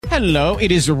Hello,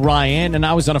 it is Ryan, and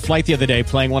I was on a flight the other day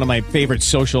playing one of my favorite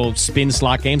social spin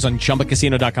slot games on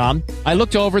ChumbaCasino.com. I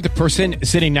looked over at the person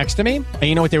sitting next to me, and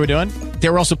you know what they were doing? They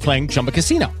were also playing Chumba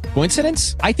Casino.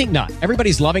 Coincidence? I think not.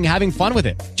 Everybody's loving having fun with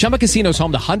it. Chumba Casino is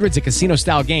home to hundreds of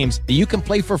casino-style games that you can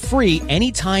play for free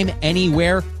anytime,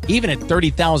 anywhere, even at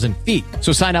 30,000 feet.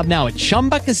 So sign up now at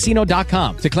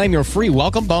ChumbaCasino.com to claim your free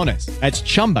welcome bonus. That's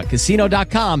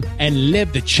ChumbaCasino.com and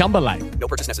live the Chumba life. No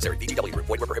purchase necessary. VGW. Void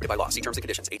where prohibited by law. See terms and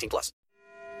conditions. 18+.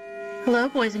 Hello,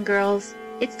 boys and girls.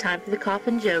 It's time for the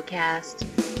Coffin Joe cast.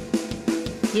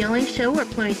 The only show where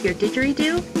pointing to your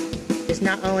didgeridoo is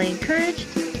not only encouraged,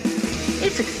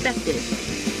 it's expected.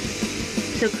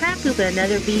 So crack open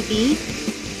another BB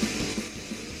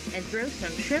and throw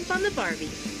some shrimp on the Barbie.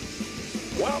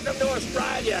 Welcome to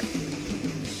Australia.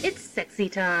 It's sexy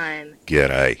time.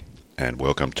 G'day, and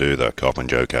welcome to the Coffin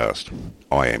Joe cast.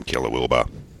 I am Killer Wilbur.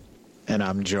 And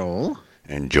I'm Joel.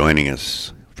 And joining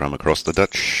us from across the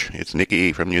Dutch, it's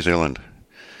Nikki from New Zealand.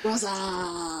 What's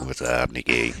up? What's up,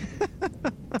 Nikki?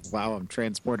 Wow, I'm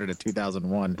transported to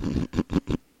 2001.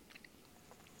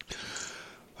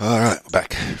 All right,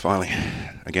 back finally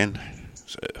again.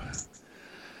 So,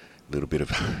 a little bit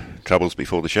of troubles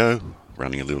before the show,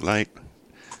 running a little late.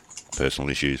 Personal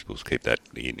issues, we'll keep that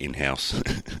in-house.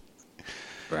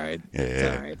 Right. Yeah,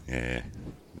 it's all right. Yeah.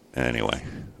 Anyway,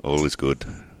 all is good,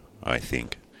 I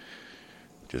think.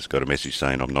 Just got a message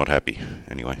saying I'm not happy.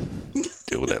 Anyway,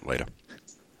 deal with that later.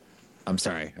 I'm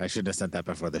sorry. I should have sent that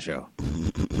before the show.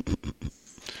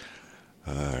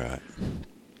 All right.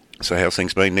 So how's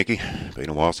things been, Nikki? Been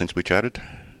a while since we chatted?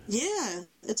 Yeah,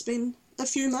 it's been a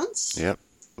few months. Yep.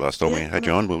 Last time we had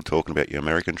you on, we were talking about your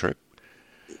American trip.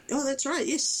 Oh, that's right,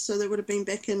 yes. So they would have been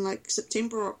back in like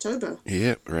September or October.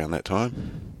 Yeah, around that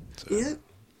time. So, Yeah.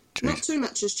 geez. Not too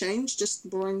much has changed, just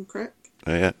boring crap.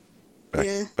 Yeah.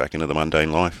 Back into the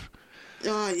mundane life.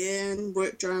 Oh, yeah, and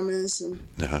work dramas and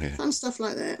fun stuff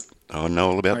like that. I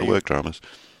know all about the work dramas.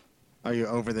 Are you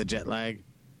over the jet lag?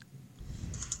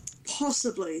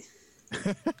 Possibly.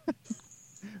 I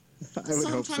would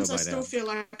hope so Sometimes by I still now. feel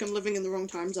like I'm living in the wrong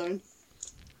time zone.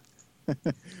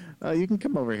 You can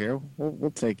come over here.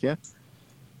 We'll take you.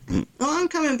 Oh, I'm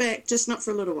coming back, just not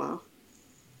for a little while.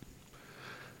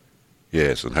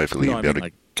 Yes, and hopefully No, you'll I be mean, able to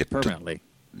like, get permanently.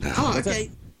 to... Oh,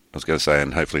 okay. I was going to say,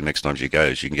 and hopefully next time she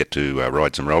goes, she can get to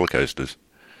ride some roller coasters.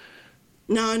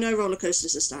 No roller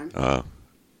coasters this time. Oh,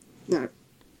 No.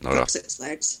 not Like up. Six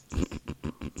Flags.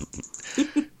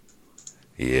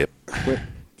 Yep. Wait,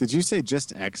 did you say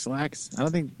just X-Lax? I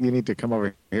don't think you need to come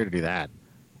over here to do that.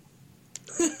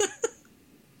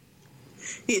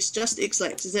 Yes, just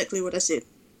X-Lax, exactly what I said.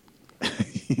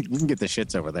 You can get the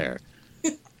shits over there.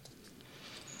 I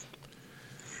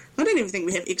don't even think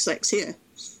we have X-Lax here.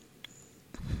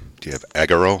 Do you have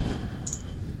Agarol?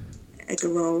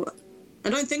 Agarol.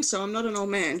 I don't think so. I'm not an old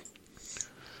man.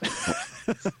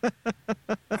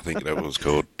 I think that was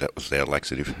called. That was our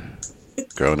laxative.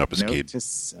 Growing up as a Note kid. to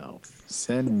self.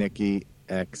 Send Nikki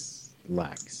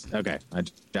X-Lax. Okay, I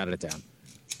jotted it down.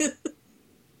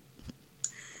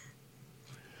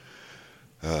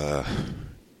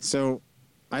 So,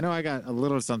 I know I got a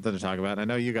little something to talk about. I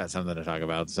know you got something to talk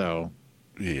about, so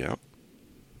Yeah.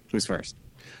 who's first?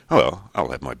 Oh, well, I'll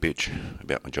have my bitch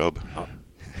about my job. Oh,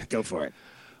 go for it.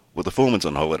 Well, the foreman's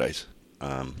on holidays.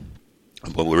 Well,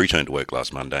 we returned to work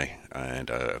last Monday, and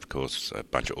of course, a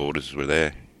bunch of orders were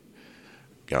there.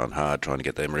 Going hard, trying to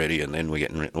get them ready, and then we're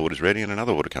getting orders ready, and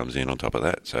another order comes in on top of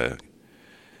that. So,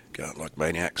 going like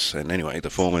maniacs. And anyway, the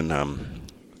foreman,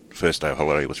 first day of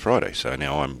holiday was Friday, so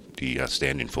now I'm the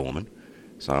stand-in foreman.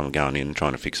 So I'm going in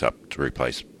trying to fix up to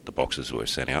replace the boxes that were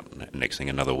sent out. And next thing,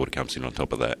 another order comes in on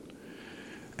top of that.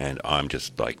 And I'm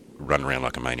just like running around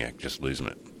like a maniac, just losing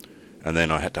it. And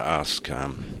then I had to ask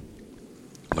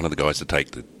one of the guys to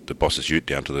take the boss's ute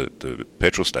down to the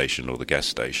petrol station or the gas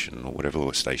station or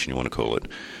whatever station you want to call it,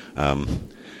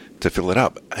 to fill it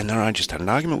up. And then I just had an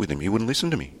argument with him. He wouldn't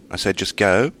listen to me. I said, just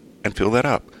go and fill that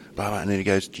up. And then he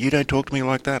goes, you don't talk to me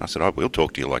like that. I said, I will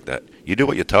talk to you like that. You do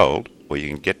what you're told, or you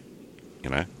can get,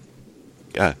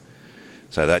 go.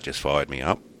 So that just fired me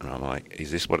up. And I'm like,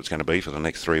 is this what it's going to be for the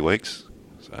next 3 weeks?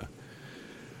 So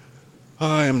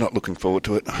I am not looking forward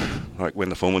to it. Like when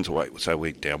the foreman's away, so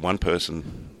we're down one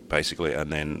person basically,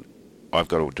 and then I've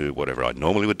got to do whatever I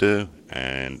normally would do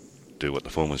and do what the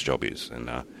foreman's job is,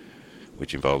 and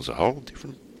which involves a whole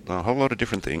lot of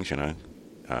different things,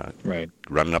 Right.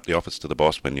 Running up the office to the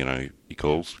boss when he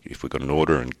calls if we've got an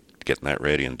order and getting that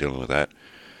ready and dealing with that.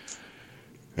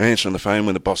 Answering the phone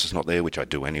when the boss is not there, which I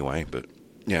do anyway, but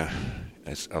yeah,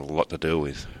 it's a lot to deal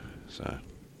with. So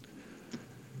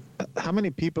How many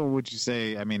people would you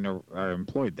say, are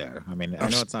employed there? I mean, I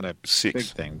know it's not a Six. big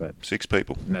thing, but 6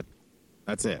 people.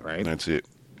 That's it, right? That's it.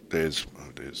 There's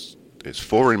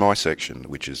 4 in my section,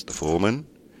 which is the foreman,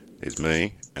 there's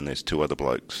me, and there's 2 other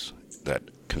blokes that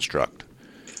construct.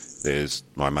 There's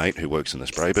my mate who works in the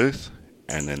spray booth,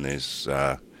 and then there's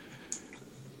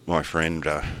my friend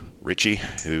Richie,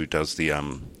 who does the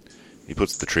he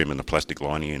puts the trim and the plastic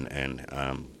lining in,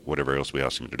 and whatever else we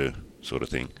ask him to do, sort of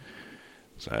thing.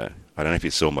 So I don't know if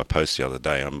you saw my post the other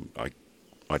day.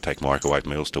 I take microwave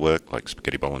meals to work, like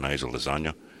spaghetti bolognese or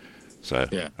lasagna. So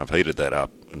yeah. I've heated that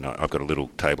up, and I've got a little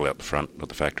table out the front of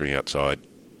the factory outside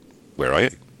where I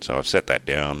eat. So I've set that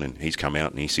down, and he's come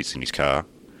out and he sits in his car,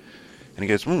 and he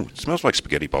goes, "It smells like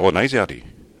spaghetti bolognese out here."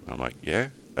 I'm like, "Yeah,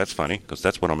 that's funny, because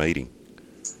that's what I'm eating."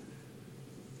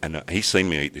 And he's seen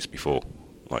me eat this before.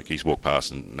 Like, he's walked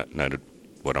past and noted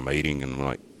what I'm eating, and I'm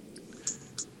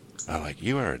like,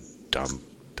 "You are a dumb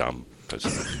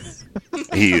person."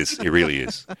 He is. He really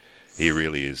is. He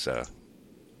really is. A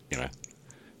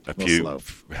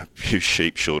few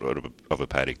sheep short of a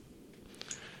paddock.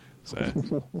 So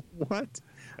what?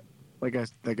 Like a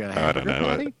I don't know.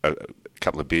 patty? A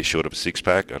couple of beers short of a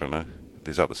 6-pack. I don't know.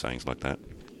 There's other sayings like that.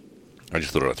 I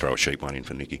just thought I'd throw a sheep one in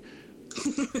for Nikki.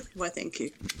 Why, thank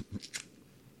you.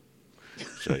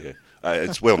 So yeah,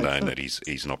 it's well known that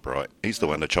he's not bright. He's the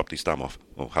one that chopped his thumb off,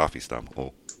 or half his thumb,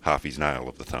 or half his nail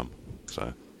of the thumb.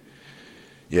 So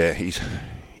yeah, he's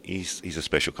a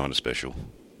special kind of special,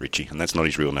 Richie, and that's not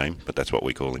his real name, but that's what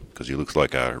we call him because he looks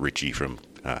like Richie from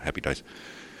Happy Days.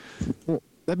 Well,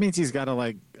 that means he's got to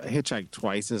hitchhike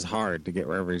twice as hard to get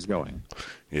wherever he's going.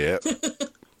 Yeah.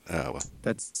 Well.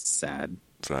 That's sad.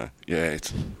 So yeah,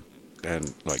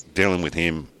 and dealing with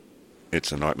him,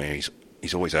 it's a nightmare.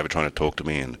 He's always over trying to talk to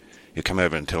me, and he'll come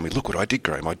over and tell me, "Look what I did,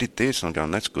 Graham. I did this." And I'm going,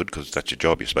 "That's good, because that's your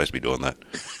job. You're supposed to be doing that."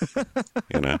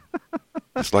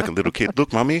 It's like a little kid.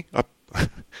 "Look, Mummy, I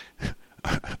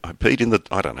peed in the..."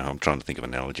 I don't know. I'm trying to think of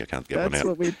an analogy. I can't get one out. That's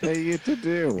what we pay you to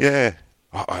do. Yeah.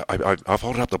 I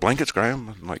folded up the blankets, Graham.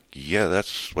 I'm like, "Yeah,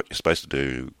 that's what you're supposed to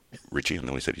do, Richie." I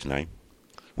nearly said his name,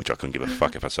 which I couldn't give a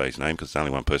fuck if I say his name, because only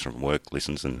one person from work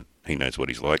listens, and he knows what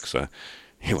he's like, so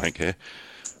he won't care.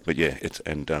 But yeah, it's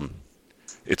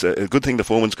a good thing the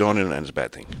foreman's gone, and it's a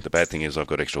bad thing. The bad thing is I've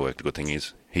got extra work. The good thing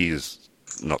is he is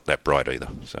not that bright either.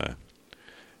 So,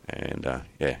 and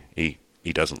yeah, he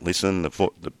doesn't listen.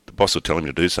 The boss will tell him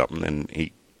to do something, and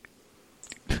he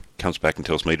comes back and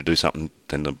tells me to do something.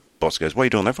 Then the boss goes, "What are you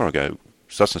doing that for?" I go,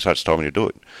 "Such and such told me to do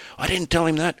it." "I didn't tell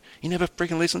him that. He never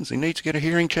freaking listens. He needs to get a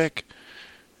hearing check."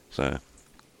 So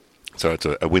it's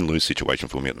a win-lose situation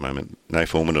for me at the moment. No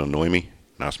foreman to annoy me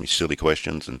and ask me silly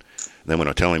questions, and then when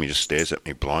I tell him, he just stares at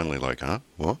me blindly like, "Huh?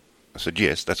 What?" I said,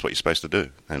 "Yes, that's what you're supposed to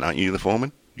do. And aren't you the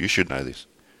foreman? You should know this."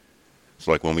 It's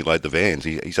like when we load the vans,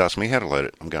 he's asked me how to load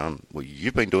it. I'm going, "Well,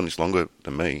 you've been doing this longer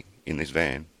than me in this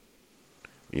van.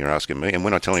 You're asking me." And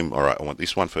when I tell him, "All right, I want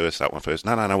this one first, that one first,"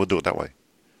 "No, we'll do it that way."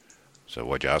 "So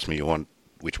why'd you ask me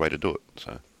which way to do it?"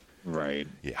 So right.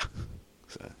 Yeah.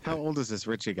 So, how old is this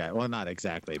Richie guy? Well, not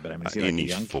exactly, but is he in a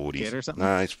his young 40s. kid or something?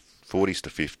 No, he's 40s to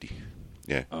 50.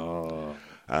 Yeah. Oh.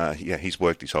 Yeah, he's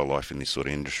worked his whole life in this sort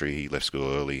of industry. He left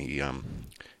school early.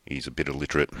 He's a bit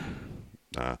illiterate.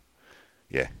 Yeah.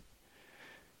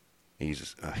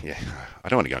 He's yeah. I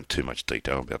don't want to go into too much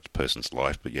detail about the person's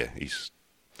life, but yeah, he's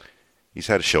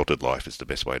had a sheltered life. Is the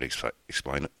best way to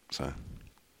explain it. So.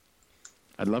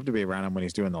 I'd love to be around him when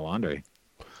he's doing the laundry.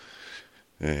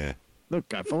 Yeah.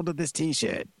 Look, I folded this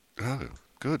T-shirt. Oh,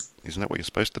 good. Isn't that what you're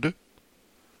supposed to do?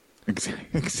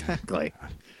 Exactly.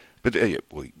 But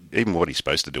well, even what he's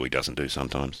supposed to do, he doesn't do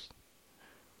sometimes.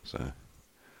 So,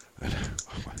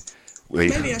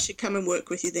 maybe I should come and work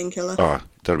with you then, Killer. Oh,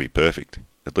 that'd be perfect.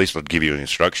 At least I'd give you an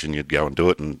instruction. You'd go and do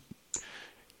it, and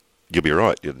you'll be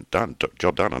right. You're done.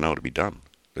 Job done. I know it'll be done.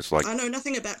 It's like, I know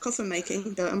nothing about coffin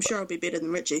making, but I'm sure I'll be better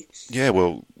than Richie. Yeah,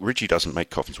 well, Richie doesn't make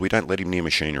coffins. We don't let him near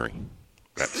machinery.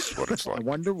 That's what it's like. I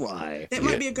wonder why. That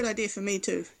might be a good idea for me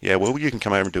too. Yeah, well, you can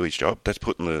come over and do his job. That's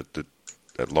putting the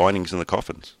linings in the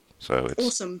coffins. So it's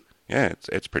awesome. Yeah,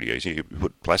 it's pretty easy. You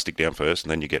put plastic down first,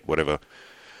 and then you get whatever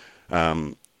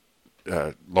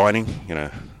lining,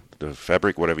 the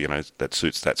fabric, whatever, that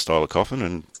suits that style of coffin,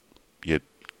 and you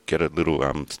get a little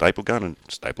staple gun and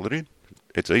staple it in.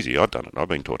 It's easy. I've done it. I've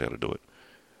been taught how to do it.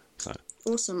 So.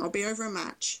 Awesome. I'll be over a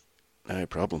match. No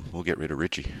problem. We'll get rid of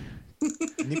Richie.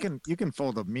 You can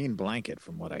fold a mean blanket,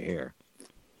 from what I hear.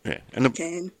 Yeah, and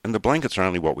the blankets are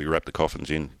only what we wrap the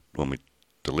coffins in when we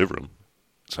deliver them.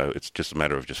 So it's just a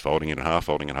matter of just folding it in half,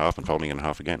 folding it in half, and folding it in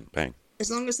half again. Bang.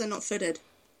 As long as they're not fitted.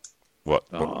 What?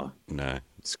 Oh, no.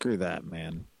 Screw that,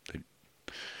 man.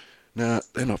 No,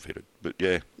 they're not fitted, but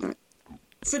yeah. Right.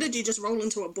 Fitted, you just roll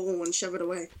into a ball and shove it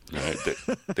away. No,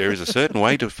 there is a certain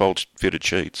way to fold fitted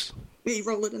sheets. Yeah, you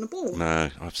roll it in a ball. No,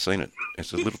 I've seen it.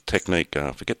 It's a little technique.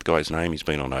 I forget the guy's name. He's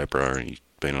been on Oprah and he's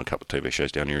been on a couple of TV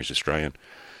shows down here. He's Australian.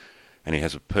 And he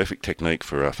has a perfect technique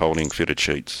for folding fitted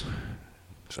sheets.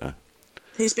 So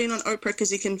He's been on Oprah because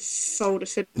he can fold a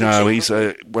fitted no, sheet. he's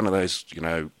one of those,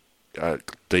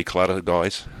 declutter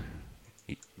guys.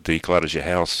 He declutters your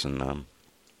house and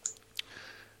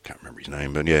can't remember his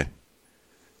name, but yeah.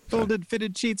 Folded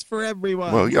fitted sheets for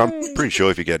everyone. Well, yeah, I'm pretty sure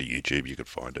if you go to YouTube, you could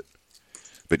find it.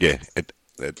 But yeah,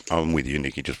 I'm with you,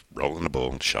 Nikki. Just roll in the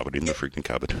ball and shove it in the freaking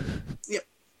cupboard. Yep.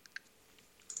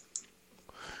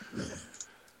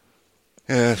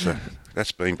 Yeah, so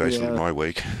that's been basically my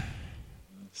week.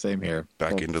 Same here.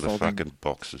 Back into the Folding. fucking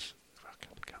boxes.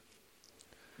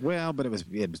 Well, but it was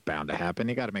bound to happen.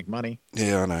 You got to make money.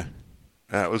 Yeah, I know.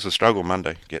 It was a struggle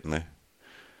Monday getting there.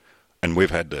 And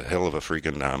we've had the hell of a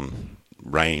freaking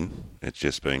rain. It's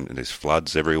just been, there's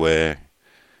floods everywhere.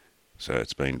 So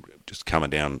it's been just coming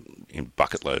down in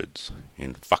bucket loads,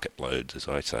 as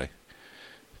I say.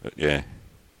 But yeah.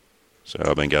 So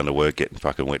I've been going to work, getting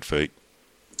fucking wet feet,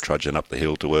 trudging up the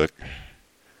hill to work.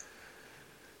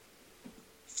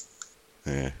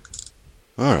 Yeah.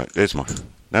 All right, there's no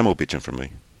more bitching from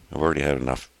me. I've already had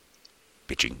enough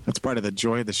bitching. That's part of the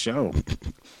joy of the show.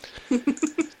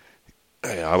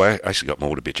 Yeah, I actually got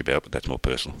more to bitch about, but that's more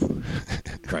personal.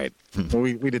 Right. Well,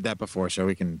 we did that before, so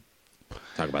we can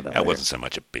talk about that That later. wasn't so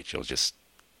much a bitch. I was just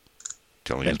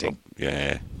telling you. Venting.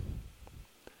 Yeah.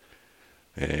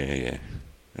 Yeah.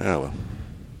 Oh, well.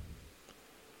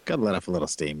 Got to let off a little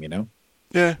steam, you know?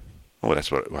 Yeah. Well,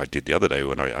 that's what I did the other day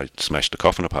when I smashed the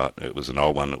coffin apart. It was an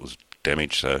old one that was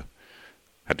damaged, so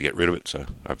had to get rid of it. So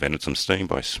I vented some steam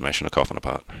by smashing the coffin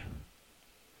apart.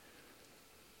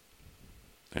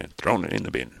 And thrown it in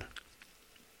the bin.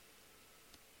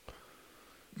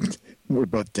 We're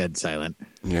both dead silent.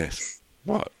 Yes.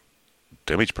 What?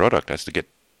 Damaged product has to get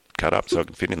cut up so it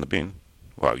can fit in the bin.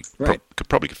 Well, you Right. could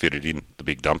probably fit it in the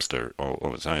big dumpster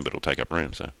on its own, but it'll take up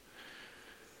room, so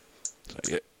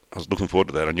yeah. I was looking forward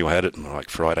to that. I knew I had it on like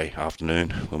Friday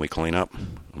afternoon when we clean up.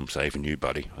 I'm saving you,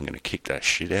 buddy. I'm going to kick that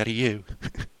shit out of you.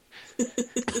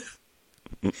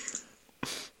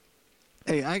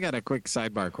 Hey, I got a quick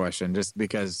sidebar question just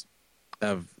because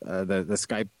of the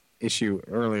Skype issue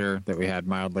earlier that we had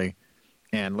mildly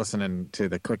and listening to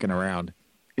the clicking around.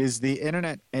 Is the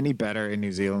internet any better in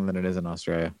New Zealand than it is in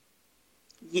Australia?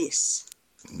 Yes.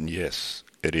 Yes,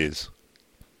 it is.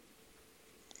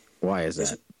 Why is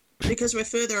that? Because we're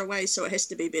further away, so it has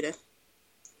to be better.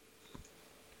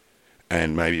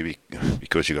 And maybe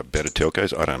because you got better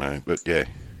telcos, I don't know, but yeah.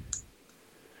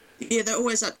 Yeah, they're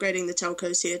always upgrading the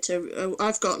telcos here too.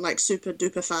 I've got like super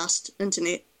duper fast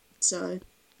internet, so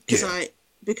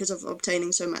because of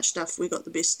obtaining so much stuff, we got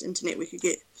the best internet we could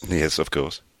get. Yes, of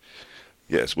course.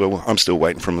 Yes, well, I'm still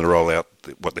waiting for them to roll out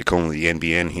what they're calling the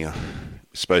NBN here.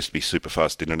 It's supposed to be super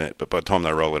fast internet, but by the time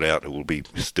they roll it out, it will be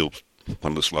still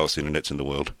one of the slowest internets in the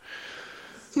world.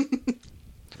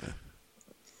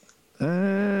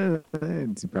 You're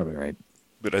probably right.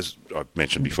 But as I've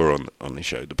mentioned before on this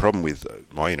show, the problem with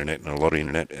my internet and a lot of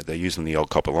internet, they're using the old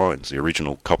copper lines, the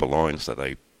original copper lines that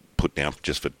they put down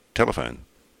just for telephone,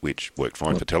 which worked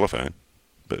fine for telephone,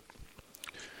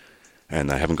 and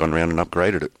they haven't gone around and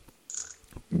upgraded it.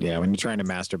 Yeah, when you're trying to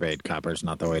masturbate, copper's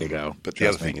not the way to go. But the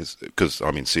other thing is, because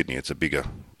I'm in Sydney, it's a bigger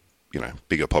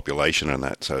population and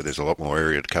that, so there's a lot more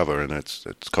area to cover, and it's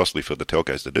costly for the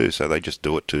telcos to do, so they just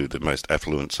do it to the most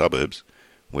affluent suburbs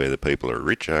where the people are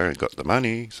richer and got the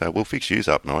money, so we'll fix yous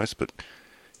up nice. But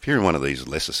if you're in one of these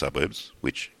lesser suburbs,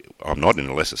 which I'm not in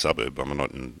a lesser suburb, I'm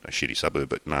not in a shitty suburb,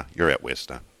 but nah, you're out west.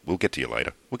 We'll get to you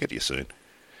later. We'll get to you soon.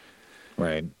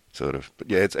 Right. Sort of. But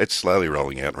yeah, it's slowly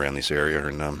rolling out around this area,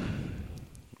 and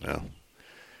well,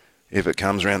 if it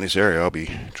comes around this area, I'll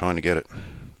be trying to get it.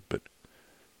 But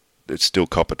it's still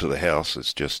copper to the house.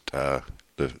 It's just the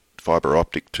fibre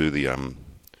optic to the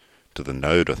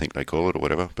node, I think they call it, or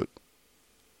whatever. But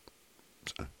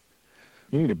so,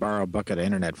 You need to borrow a bucket of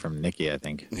internet from Nikki, I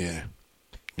think. yeah,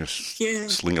 just Yeah,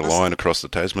 sling a line across the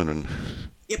Tasman and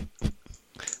Yep.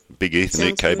 big Ethernet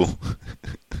Sounds cable.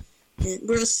 Yeah.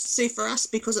 Whereas, see, for us,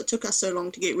 because it took us so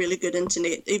long to get really good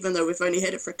internet, even though we've only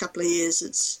had it for a couple of years,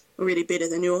 it's already better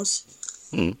than yours.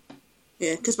 Mm.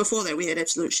 Yeah, because before that we had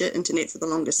absolute shit internet for the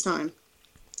longest time.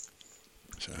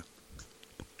 So,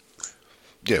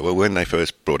 yeah, well, when they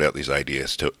first brought out these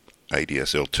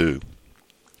ADSL2,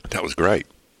 that was great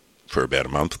for about a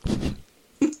month.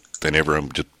 Then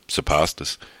everyone just surpassed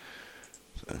us.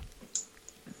 So,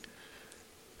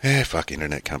 yeah, fuck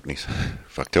internet companies.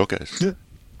 Fuck telcos.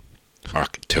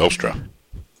 Fuck, Telstra.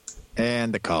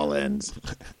 And the call-ins.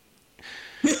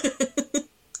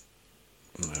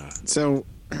 So,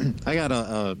 I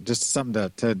got just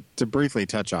something to briefly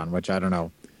touch on, which I don't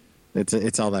know.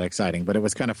 It's all that exciting, but it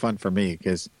was kind of fun for me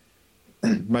because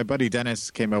my buddy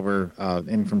Dennis came over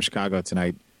in from Chicago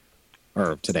today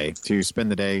to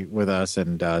spend the day with us,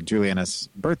 and Juliana's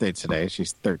birthday today.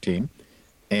 She's 13,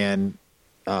 and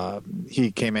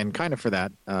he came in kind of for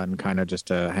that and kind of just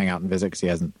to hang out and visit because we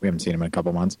haven't seen him in a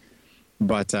couple months.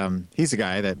 But he's a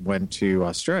guy that went to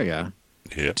Australia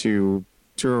to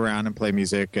tour around and play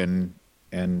music and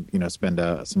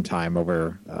spend some time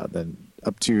over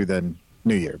up to the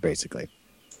New Year, basically.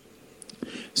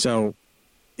 So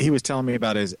he was telling me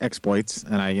about his exploits,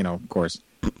 and I, of course,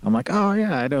 I'm like, oh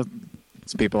yeah, I know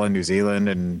some people in New Zealand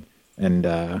and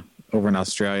over in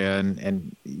Australia,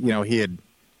 and he had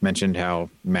mentioned how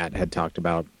Matt had talked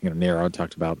about, Nero had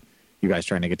talked about you guys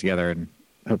trying to get together and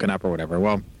hooking up or whatever.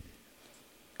 Well,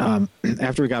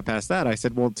 after we got past that, I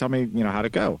said, well, tell me, how'd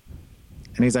it go?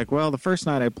 And he's like, well, the first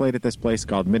night I played at this place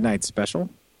called Midnight Special,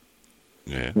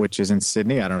 which is in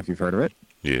Sydney. I don't know if you've heard of it.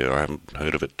 Yeah, I haven't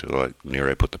heard of it till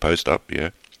Nero put the post up,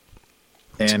 yeah.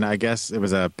 And I guess it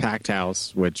was a packed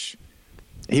house, which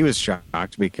he was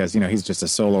shocked because, he's just a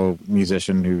solo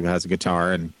musician who has a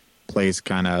guitar and plays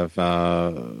kind of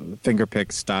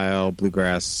fingerpick style,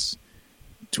 bluegrass,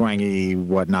 twangy,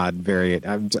 whatnot,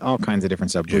 all kinds of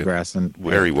different stuff, bluegrass and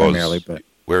where he primarily.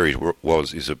 Where he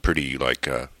was is a pretty,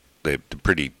 they're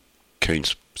pretty keen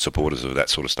supporters of that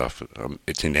sort of stuff.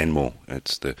 It's in Enmore.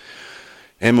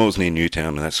 Enmore's near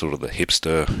Newtown, and that's sort of the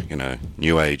hipster,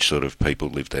 new age sort of people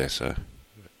live there, so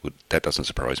that doesn't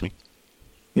surprise me.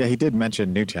 Yeah, he did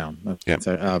mention Newtown. Yeah.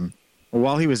 So,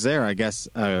 while he was there, I guess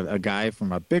a guy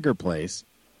from a bigger place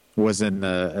was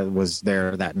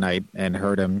there that night and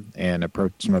heard him and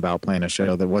approached him about playing a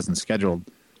show that wasn't scheduled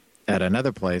at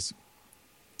another place,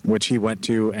 which he went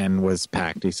to and was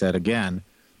packed. He said again,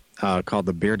 called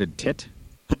the Bearded Tit,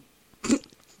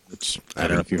 which I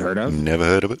don't know if you've heard of. Never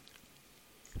heard of it.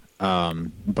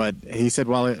 But he said,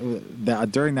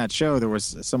 during that show, there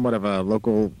was somewhat of a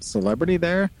local celebrity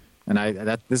there. And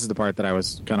this is the part that I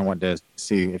was kind of wanting to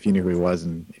see if you knew who he was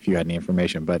and if you had any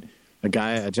information. But a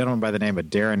gentleman by the name of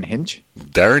Darren Hinch.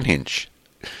 Darren Hinch.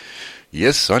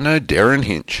 Yes, I know Darren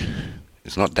Hinch.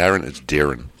 It's not Darren, it's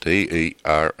Darren.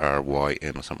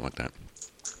 Derryn or something like that.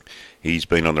 He's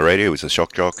been on the radio. He's a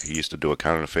shock jock. He used to do a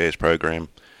current affairs program.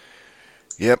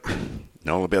 Yep,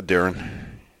 know all about Darren.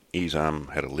 He's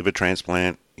had a liver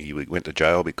transplant. He went to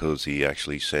jail because he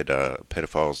actually said a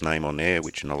pedophile's name on there,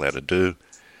 which you're not allowed to do.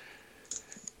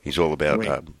 He's all about... Wait,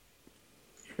 you're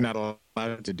not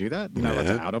allowed to do that? You're not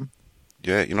allowed to out them?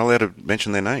 Yeah, you're not allowed to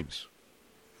mention their names.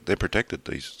 They're protected,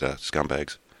 these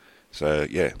scumbags. So,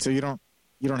 yeah. So you don't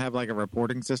have like a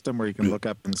reporting system where you can look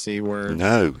up and see where...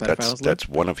 No, that's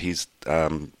one of his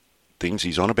things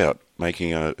he's on about,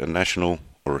 making a national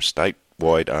or a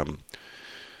statewide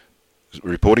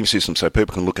reporting system so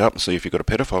people can look up and see if you've got a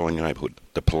pedophile in your neighbourhood.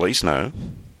 The police know,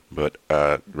 but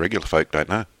regular folk don't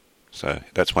know. So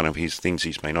that's one of his things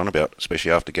he's been on about,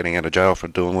 especially after getting out of jail for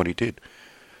doing what he did.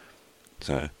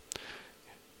 So,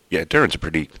 yeah, Darren's a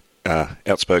pretty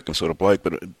outspoken sort of bloke,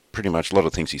 but pretty much a lot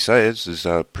of things he says is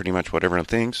pretty much what everyone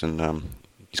thinks, and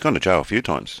he's gone to jail a few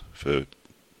times for,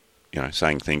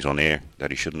 saying things on air that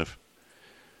he shouldn't have.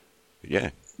 But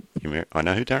yeah, I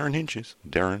know who Darren Hinch is.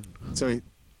 Darren. So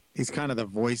he's kind of the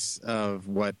voice of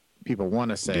what people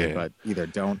want to say, but either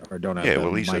don't or don't have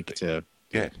the mic to...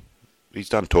 Yeah. He's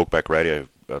done talkback radio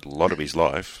a lot of his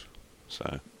life,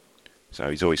 so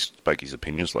he's always spoke his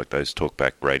opinions like those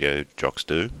talkback radio jocks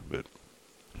do. But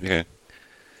yeah,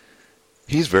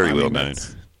 he's very well known.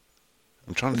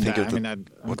 I'm trying to think of.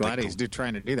 I'm glad he's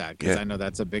trying to do that because I know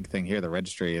that's a big thing here, the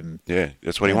registry and. Yeah,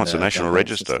 that's what he wants—the national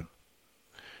register.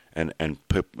 And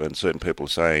certain people are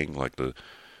saying like the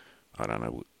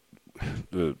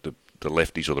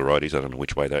lefties or the righties. I don't know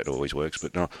which way that always works,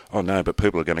 but but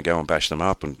people are going to go and bash them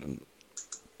up and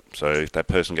so if that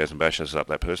person goes and bashes up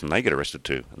that person, they get arrested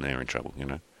too, and they're in trouble,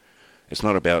 It's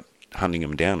not about hunting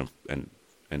them down and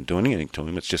doing anything to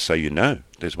them. It's just so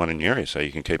there's one in the area, so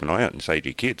you can keep an eye out and say to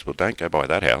your kids, well, don't go by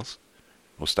that house,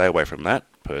 or stay away from that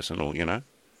person, or,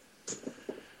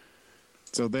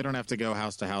 So they don't have to go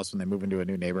house to house when they move into a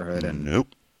new neighborhood and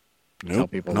Nope, tell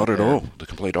people not at all. The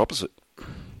complete opposite.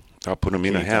 They'll put them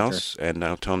in a house and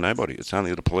they'll tell nobody. It's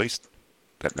only the police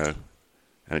that know.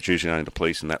 And it's usually only the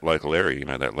police in that local area,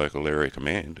 that local area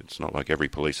command. It's not like every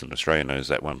police in Australia knows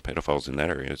that one pedophile's in that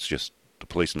area. It's just the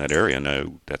police in that area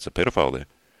know that's a pedophile there.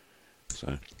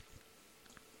 So.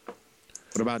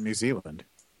 What about New Zealand?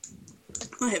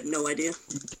 I have no idea.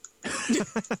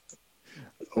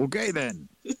 Okay, then.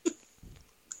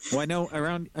 Well, I know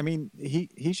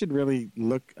he should really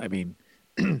look,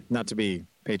 not to be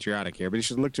patriotic here, but he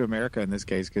should look to America in this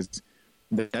case because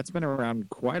that's been around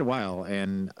quite a while.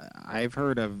 And I've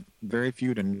heard of very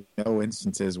few to no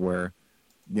instances where,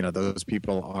 those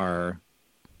people are,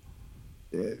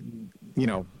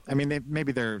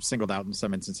 maybe they're singled out in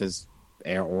some instances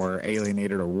or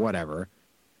alienated or whatever.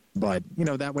 But,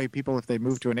 that way people, if they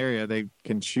move to an area, they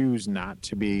can choose not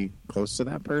to be close to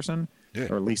that person. Yeah.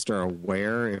 Or at least are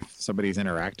aware if somebody's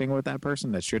interacting with that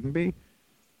person that shouldn't be.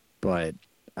 But,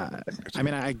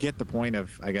 I get the point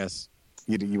of, I guess,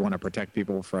 you want to protect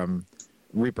people from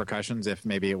repercussions if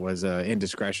maybe it was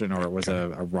indiscretion or it was a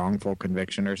wrongful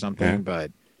conviction or something. Yeah.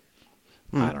 But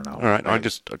I don't know. All right, I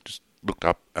just looked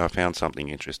up, found something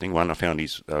interesting. One, I found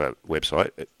his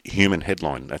website, Human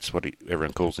Headline. That's what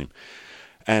everyone calls him.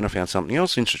 And I found something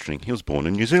else interesting. He was born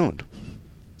in New Zealand.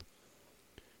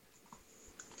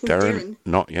 Darren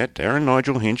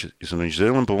Nigel Hinch is a New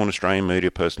Zealand-born Australian media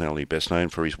personality, best known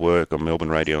for his work on Melbourne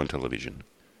radio and television.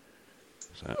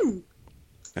 So,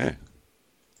 yeah.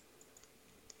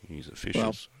 He's official.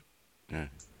 Well, yeah.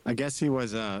 I guess he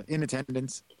was in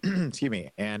attendance, excuse me,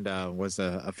 and was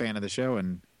a fan of the show,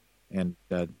 and I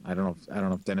don't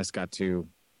know if Dennis got to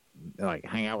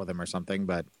hang out with him or something,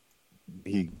 but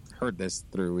he heard this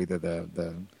through either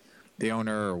the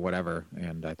owner or whatever,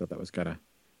 and I thought that was kind of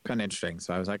interesting.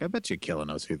 So I was like, I bet you Killa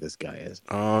knows who this guy is.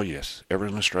 Oh, yes.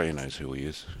 Everyone in Australia knows who he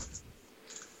is.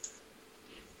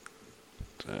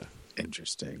 So.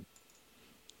 Interesting.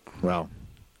 Well,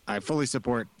 I fully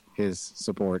support his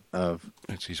support of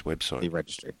it's his website. The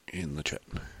registry. In the chat.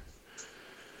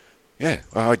 Yeah,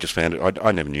 well, I just found it.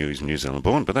 I never knew he was New Zealand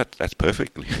born, but that's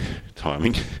perfectly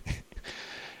timing.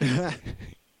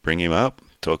 Bring him up,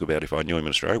 talk about if I knew him in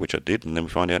Australia, which I did, and then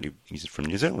we find out he's from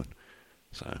New Zealand.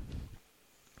 So...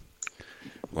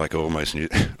 like almost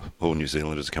all New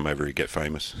Zealanders come over here get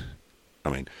famous.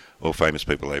 I mean, all famous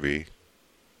people over here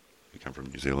who come from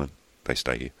New Zealand, they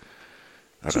stay here.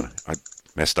 I don't know. I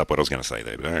messed up what I was going to say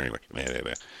there, but anyway.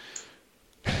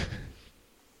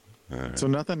 So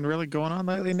nothing really going on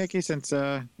lately, Nikki, since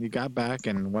you got back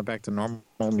and went back to normal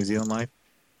New Zealand life?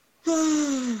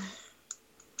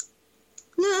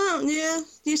 No, yeah,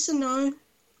 yes and no.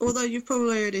 Although you've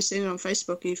probably already seen it on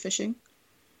Facebook, are you fishing?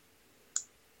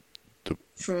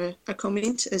 For a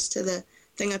comment as to the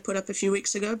thing I put up a few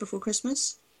weeks ago before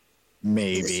Christmas.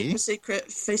 Maybe. The secret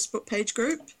Facebook page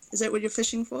group. Is that what you're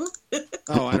fishing for?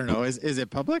 Oh, I don't know. Is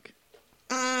it public?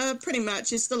 Pretty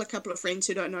much. There's still a couple of friends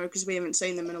who don't know because we haven't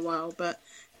seen them in a while, but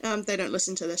they don't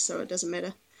listen to this, so it doesn't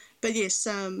matter. But yes,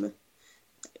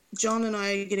 John and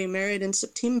I are getting married in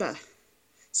September.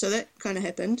 So that kind of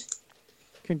happened.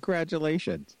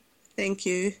 Congratulations. Thank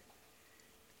you.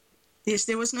 Yes,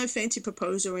 there was no fancy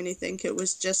proposal or anything. It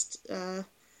was just,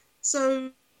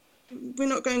 so we're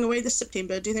not going away this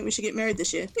September. Do you think we should get married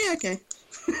this year? Yeah, okay.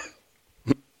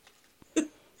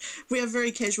 We are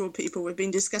very casual people. We've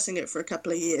been discussing it for a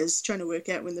couple of years, trying to work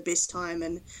out when the best time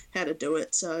and how to do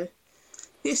it. So,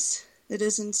 yes, it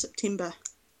is in September.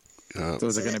 So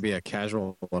is it going to be a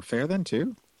casual affair then,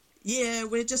 too? Yeah,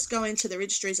 we're just going to the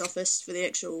registry's office for the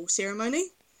actual ceremony,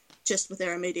 just with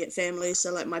our immediate family,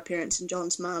 so like my parents and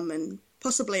John's mum and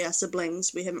possibly our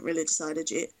siblings. We haven't really decided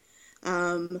yet.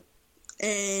 And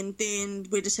then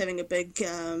we're just having a big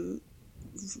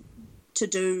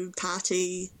to-do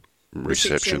party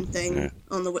reception thing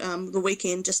on the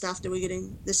weekend just after we're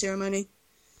getting the ceremony.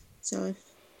 So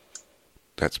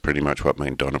that's pretty much what me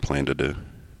and Donna plan to do.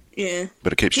 Yeah.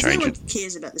 But it keeps changing. No one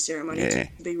cares about the ceremony, to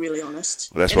be really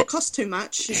honest. Well, it costs too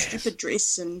much, a stupid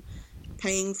dress and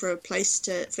paying for a place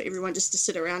for everyone just to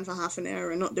sit around for half an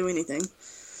hour and not do anything.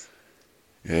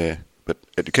 Yeah, but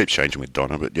it keeps changing with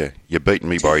Donna. But yeah, you're beating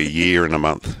me by a year and a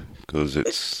month because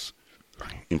it's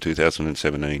in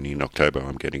 2017 in October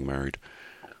I'm getting married.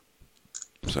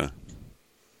 So,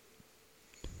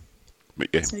 but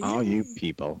yeah. All you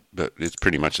people. But it's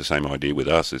pretty much the same idea with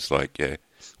us. It's like, yeah,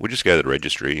 we'll just go to the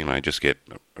registry and I just get,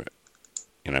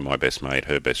 my best mate,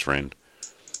 her best friend,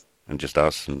 and just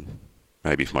us, and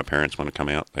maybe if my parents want to come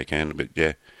out, they can. But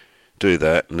yeah, do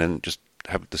that and then just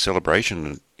have the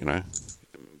celebration, and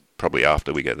probably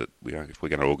after we get it, if we're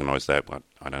going to organise that, but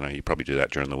I don't know, you probably do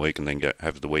that during the week and then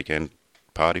have the weekend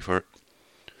party for it.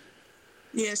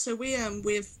 Yeah, so we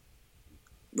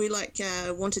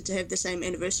wanted to have the same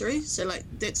anniversary. So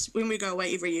that's when we go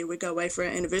away every year. We go away for our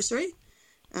anniversary.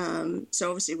 So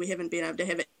obviously we haven't been able to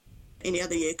have it any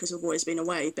other year because we've always been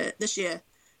away. But this year,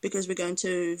 because we're going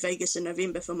to Vegas in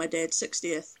November for my dad's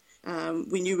 60th,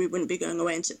 we knew we wouldn't be going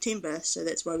away in September, so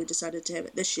that's why we decided to have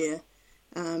it this year.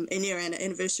 And our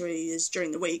anniversary is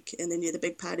during the week, and then the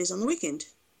big party's on the weekend.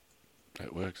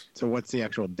 That works. So what's the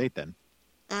actual date then?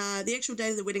 The actual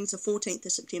date of the wedding's the 14th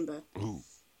of September. Ooh,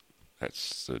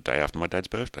 that's the day after my dad's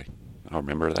birthday. I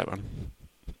remember that one.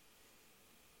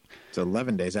 It's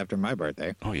 11 days after my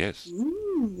birthday. Oh, yes.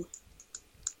 Ooh.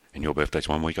 And your birthday's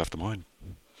 1 week after mine.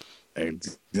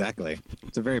 Exactly.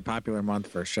 It's a very popular month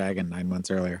for shagging 9 months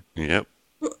earlier. Yep.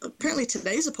 Well, apparently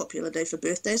today's a popular day for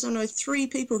birthdays. I know 3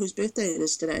 people whose birthday it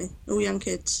is today. All young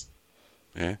kids.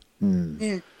 Yeah.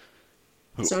 Yeah.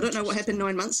 So I don't know what happened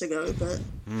 9 months ago, but...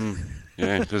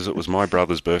 Yeah, because it was my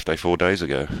brother's birthday 4 days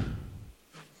ago.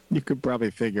 You could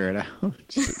probably figure it out.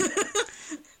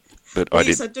 But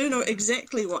yes, I do know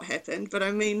exactly what happened, but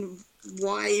I mean,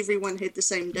 why everyone had the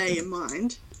same day in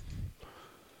mind.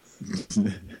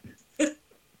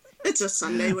 It's a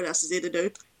Sunday. What else is there to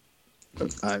do?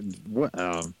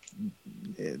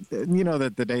 You know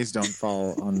that the days don't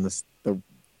fall on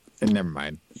never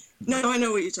mind. No, I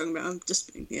know what you're talking about. I'm just,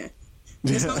 yeah.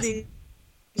 It's not the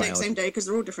exact same day because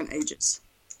they're all different ages.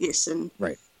 Yes, and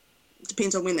right. It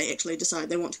depends on when they actually decide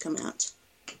they want to come out.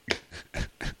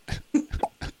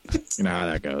 You know how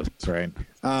that goes, right?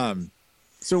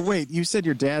 So wait, you said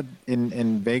your dad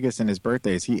in Vegas and his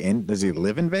birthday, does he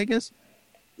live in Vegas?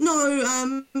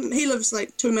 No, he lives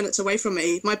like 2 minutes away from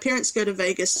me. My parents go to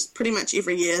Vegas pretty much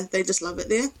every year. They just love it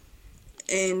there.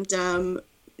 And,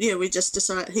 yeah, he just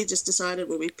decided,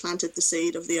 well, we planted the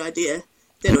seed of the idea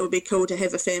that it would be cool to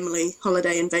have a family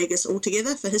holiday in Vegas all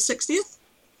together for his 60th.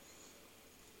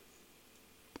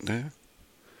 Yeah.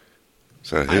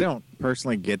 So I don't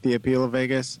personally get the appeal of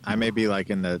Vegas. I may be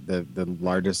like in the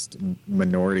largest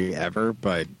minority ever,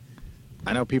 but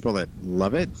I know people that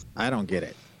love it. I don't get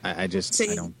it. I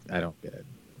don't get it.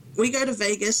 We go to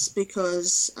Vegas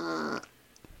because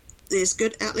there's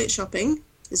good outlet shopping.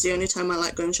 It's the only time I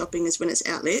like going shopping is when it's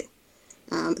outlet.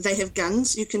 They have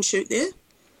guns you can shoot there,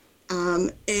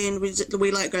 and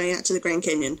we like going out to the Grand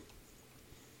Canyon.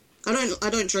 I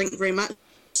don't drink very much,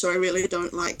 so I really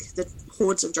don't like the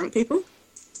hordes of drunk people.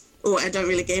 Or I don't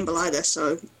really gamble either,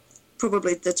 so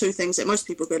probably the two things that most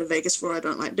people go to Vegas for I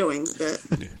don't like doing, but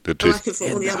I like it for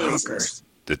all the other reasons.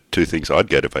 The two things I'd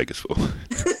go to Vegas for.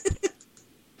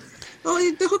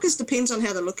 Well, the hookers depends on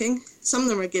how they're looking. Some of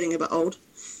them are getting a bit old.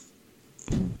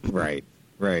 Right.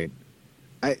 I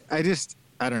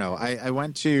don't know. I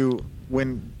went to,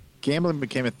 when gambling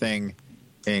became a thing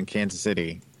in Kansas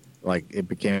City, like it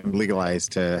became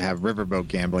legalized to have riverboat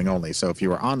gambling only. So if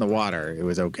you were on the water, it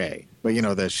was okay. But, you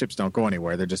know, the ships don't go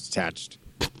anywhere. They're just attached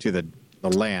to the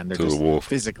land. They're just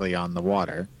physically on the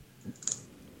water.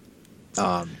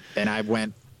 And I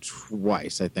went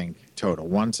twice, I think, total.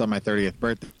 Once on my 30th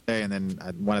birthday, and then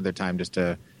one other time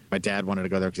my dad wanted to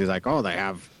go there because he's like, oh, they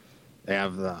have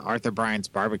the Arthur Bryant's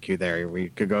barbecue there. We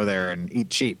could go there and eat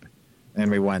cheap.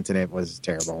 And we went, and it was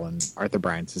terrible. And Arthur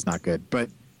Bryant's is not good. But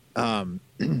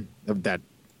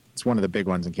it's one of the big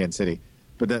ones in Kansas City.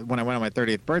 But when I went on my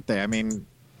 30th birthday, I mean,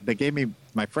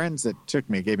 my friends that took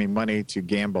me gave me money to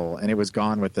gamble, and it was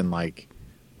gone within like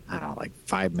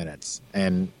 5 minutes.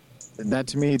 And that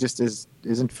to me just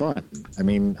isn't fun. I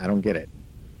mean, I don't get it.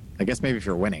 I guess maybe if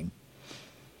you're winning.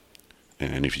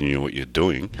 And if you know what you're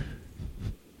doing.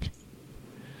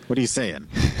 What are you saying?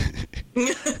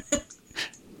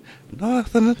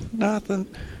 Nothing.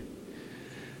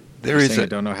 I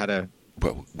don't know how to...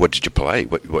 Well, what did you play?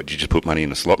 What did you just put money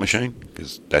in a slot machine?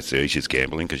 Because that's the easiest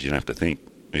gambling, because you don't have to think.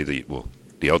 The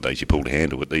old days you pulled a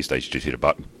handle, but these days you just hit a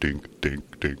button. Ding, ding,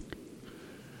 ding.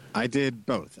 I did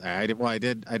both. I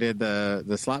did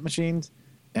the slot machines,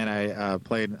 and I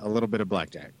played a little bit of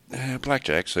blackjack.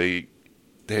 Blackjack. See,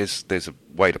 there's a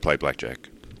way to play blackjack.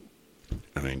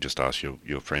 I mean, just ask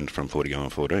your friend from 40 on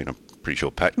 14. I'm pretty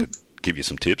sure Pat could give you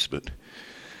some tips, but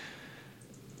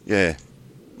yeah.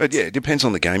 But yeah, it depends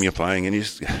on the game you're playing, and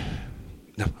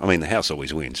the house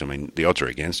always wins. I mean, the odds are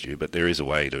against you, but there is a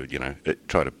way to,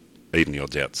 try to even the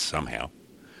odds out somehow.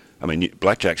 I mean,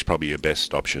 blackjack's probably your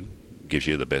best option. Gives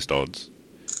you the best odds.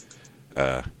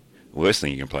 Worst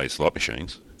thing you can play is slot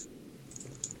machines.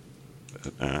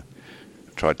 I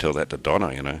tried to tell that to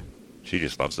Donna, She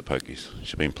just loves the pokies.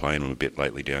 She's been playing them a bit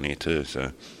lately down here too,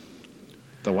 so...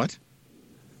 The what?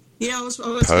 Yeah, I was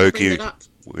going to bring that up.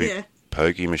 Yeah.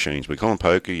 Pokey machines. We call them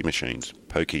pokey machines.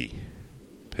 Pokey.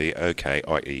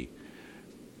 P-O-K-I-E.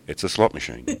 It's a slot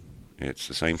machine. It's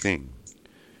the same thing.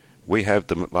 We have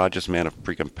the largest amount of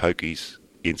freaking pokies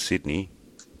in Sydney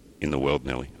in the world,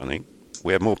 nearly, I think.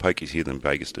 We have more pokies here than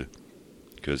Vegas do.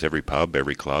 Because every pub,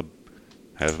 every club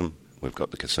have them. We've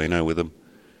got the casino with them.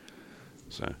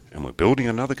 So, and we're building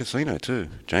another casino too.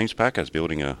 James Packer's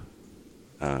building a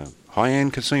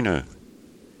high-end casino.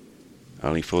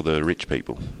 only for the rich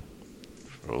people,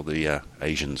 for all the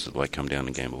Asians that like come down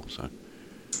and gamble. So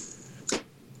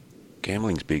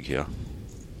gambling's big here.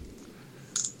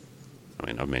 I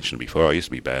mean, I've mentioned before, I used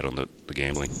to be bad on the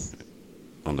gambling,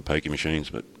 on the poker machines,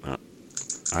 but I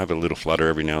have a little flutter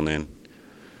every now and then.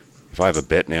 If I have a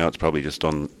bet now, it's probably just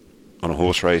on a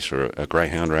horse race or a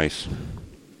greyhound race,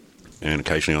 and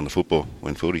occasionally on the football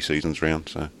when footy season's round.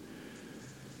 So,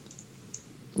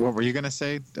 what were you going to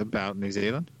say about New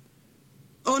Zealand?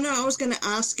 Oh no, I was going to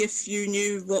ask if you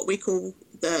knew what we call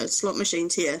the slot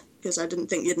machines here, because I didn't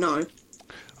think you'd know.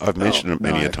 I've mentioned it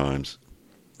many a times.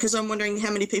 Because I'm wondering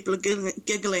how many people are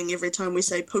giggling every time we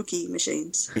say pokey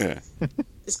machines. Yeah.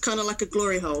 It's kind of like a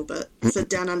glory hole, but for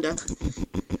down under.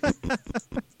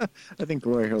 I think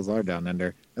glory holes are down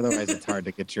under. Otherwise, it's hard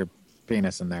to get your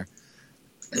penis in there.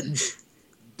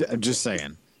 I'm just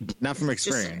saying. Not from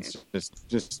experience.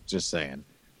 Just saying.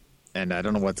 And I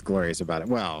don't know what's glorious about it.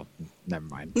 Well, never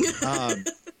mind.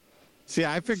 See,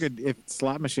 I figured if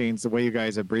slot machines, the way you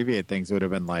guys abbreviate things, would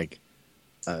have been like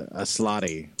a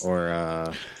slotty or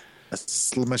a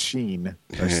machine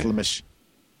or slimish.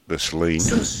 The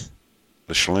schleen.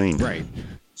 The schleen. Right.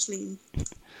 Schleen.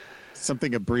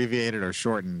 Something abbreviated or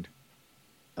shortened,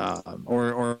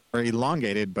 or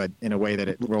elongated, but in a way that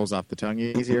it rolls off the tongue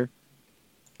easier.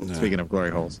 No. Speaking of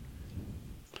glory holes.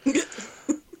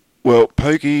 Well,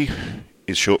 pokey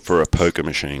is short for a poker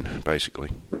machine,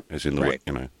 basically, as in the right.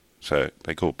 So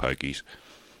they call pokies.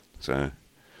 So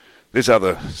there's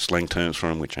other slang terms for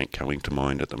them which ain't coming to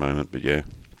mind at the moment, but yeah.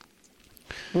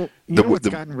 Well, you know what's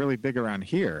gotten really big around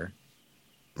here?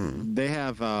 They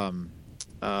have,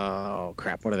 oh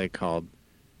crap, what are they called?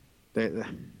 They're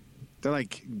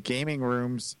like gaming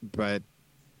rooms, but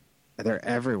they're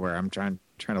everywhere. I'm trying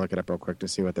to look it up real quick to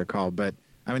see what they're called. But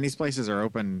I mean, these places are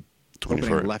opening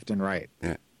left and right.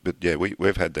 Yeah, but yeah,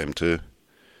 we've had them too,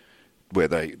 where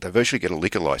they virtually get a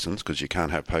liquor license because you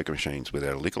can't have poker machines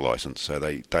without a liquor license. So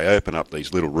they open up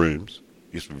these little rooms,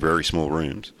 just very small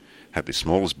rooms, have the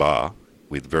smallest bar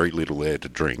with very little there to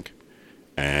drink,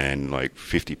 and like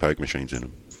 50 poker machines in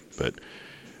them. But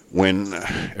when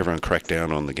everyone cracked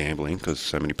down on the gambling, because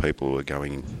so many people were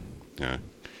going,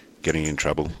 getting in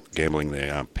trouble, gambling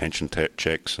their pension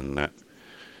checks and that,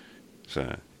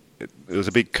 so it was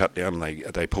a big cut down.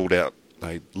 They pulled out.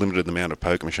 They limited the amount of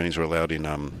poker machines were allowed in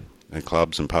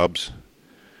clubs and pubs,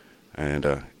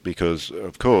 and because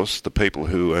of course the people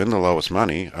who earn the lowest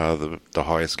money are the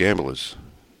highest gamblers.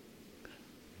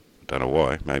 Don't know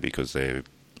why. Maybe because they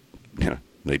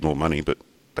need more money, but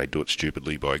they do it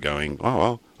stupidly by going, oh,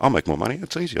 well, I'll make more money.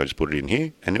 It's easy. I just put it in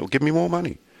here and it'll give me more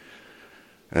money.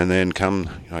 And then come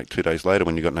 2 days later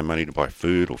when you've got no money to buy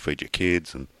food or feed your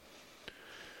kids. And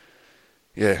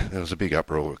yeah, there was a big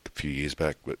uproar a few years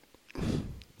back, but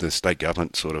the state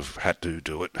government sort of had to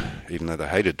do it, even though they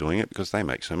hated doing it because they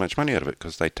make so much money out of it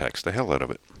because they tax the hell out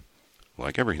of it,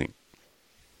 like everything.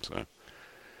 So,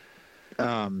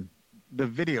 the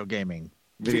video gaming,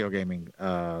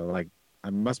 like,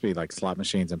 it must be like slot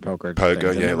machines and poker.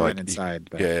 Poker, yeah, like inside.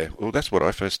 But. Yeah, well, that's what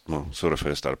I first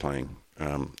started playing,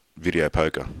 video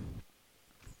poker.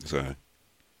 So,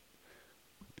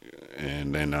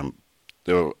 and then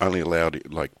they were only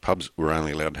allowed, like pubs were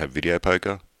only allowed to have video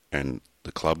poker, and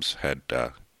the clubs had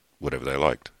whatever they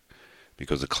liked,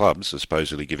 because the clubs are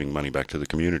supposedly giving money back to the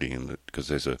community, and because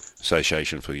there's a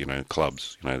association for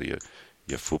clubs,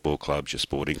 your football clubs, your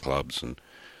sporting clubs, and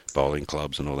bowling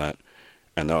clubs, and all that.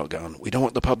 And they were going, we don't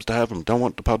want the pubs to have them, don't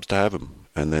want the pubs to have them.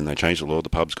 And then they changed the law, the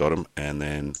pubs got them, and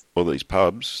then all these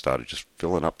pubs started just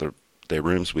filling up their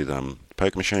rooms with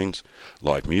poker machines.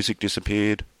 Live music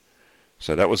disappeared.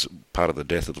 So that was part of the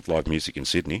death of live music in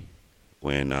Sydney,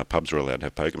 when pubs were allowed to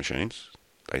have poker machines.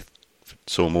 They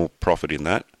saw more profit in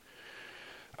that.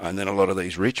 And then a lot of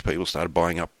these rich people started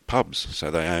buying up pubs.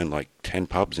 So they own like 10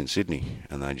 pubs in Sydney,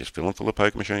 and they just fill them full of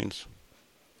poker machines.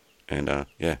 And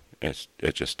it's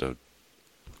just a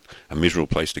miserable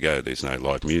place to go. There's no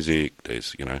live music.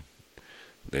 There's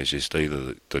just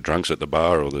either the drunks at the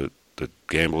bar or the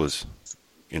gamblers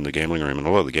in the gambling room. And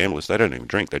a lot of the gamblers, they don't even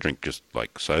drink. They drink just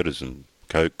like sodas and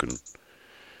Coke, and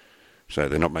so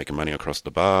they're not making money across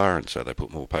the bar, and so they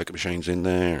put more poker machines in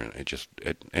there, and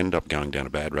it ended up going down a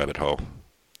bad rabbit hole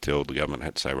till the government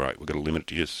had to say, right, we've got to limit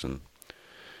this. And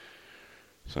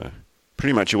so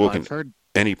pretty much you walk in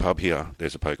any pub here,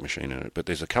 there's a poker machine in it, but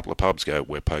there's a couple of pubs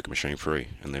we're poker machine free,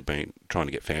 and they've been trying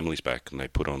to get families back, and they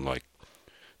put on they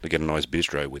get a nice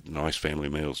bistro with nice family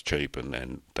meals cheap, and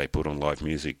then they put on live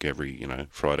music every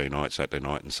Friday night, Saturday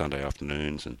night, and Sunday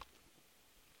afternoons, and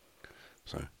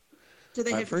so. Do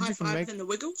they have High Five and the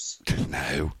Wiggles?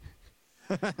 No.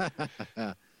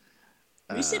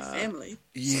 You said family.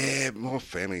 Yeah, more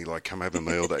family, like come over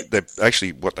meal. They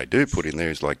actually, what they do put in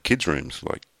there is like kids' rooms,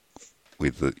 like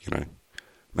with the,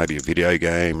 maybe a video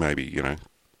game, maybe,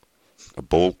 a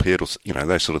ball pit or,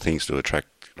 those sort of things to attract,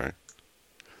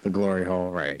 The glory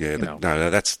hole, right? Yeah, no,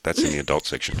 that's in the adult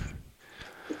section.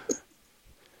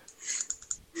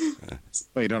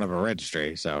 Well, you don't have a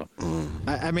registry, so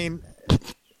I mean,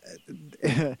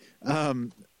 yeah,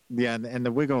 and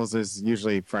the Wiggles is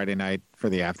usually Friday night for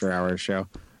the after hours show.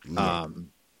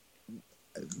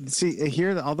 See,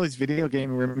 here all those video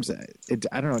game rooms.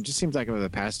 I don't know. It just seems like over the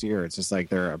past year, it's just like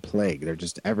they're a plague. They're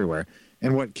just everywhere.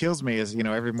 And what kills me is,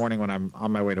 every morning when I'm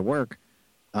on my way to work,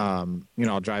 I'll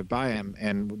drive by them,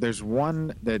 and there's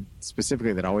one that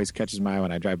specifically that always catches my eye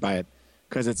when I drive by it,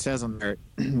 because it says on there,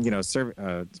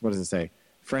 what does it say?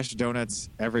 Fresh donuts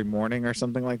every morning or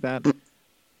something like that.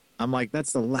 I'm like,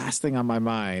 that's the last thing on my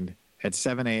mind at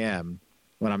 7 a.m.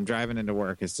 when I'm driving into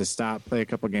work is to stop, play a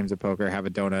couple games of poker, have a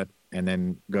donut, and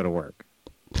then go to work.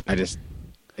 It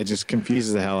just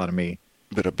confuses the hell out of me.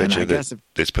 But I bet you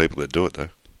there's people that do it, though.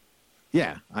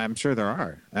 Yeah, I'm sure there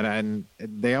are. And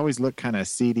they always look kind of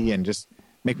seedy and just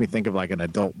make me think of like an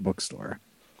adult bookstore.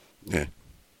 Yeah.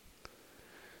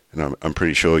 And I'm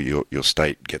pretty sure your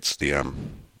state gets the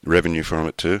revenue from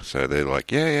it too. So they're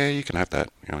like, yeah, you can have that.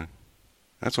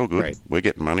 That's all good. Right. We're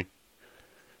getting money.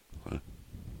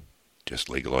 Just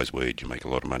legalize weed. You make a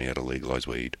lot of money out of legalized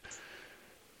weed.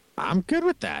 I'm good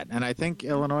with that. And I think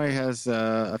Illinois has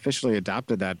officially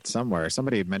adopted that somewhere.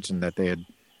 Somebody had mentioned that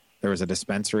there was a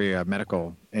dispensary,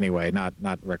 medical anyway, not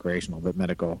recreational, but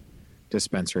medical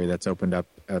dispensary that's opened up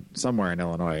somewhere in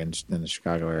Illinois in the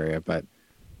Chicago area. But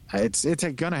it's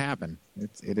going to happen.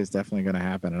 It is definitely going to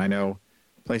happen. And I know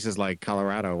places like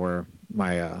Colorado where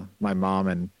my mom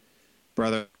and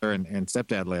brother and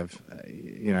stepdad live,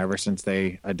 ever since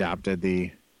they adopted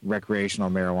the recreational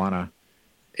marijuana,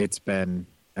 it's been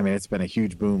a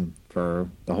huge boom for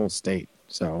the whole state.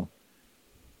 So,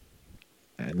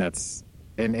 and that's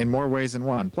in more ways than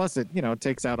one. Plus, it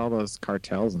takes out all those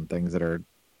cartels and things that are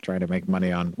trying to make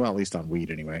money on, well, at least on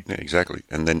weed anyway. Yeah, exactly.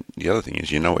 And then the other thing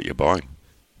is, you know what you're buying.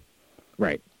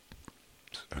 Right.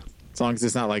 So. As long as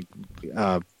it's not like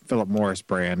Philip Morris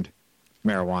brand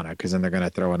marijuana, because then they're going to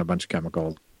throw in a bunch of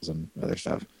chemicals and other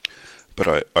stuff.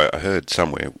 But I heard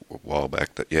somewhere a while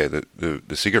back that,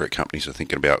 the cigarette companies are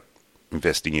thinking about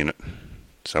investing in it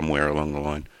somewhere along the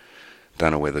line.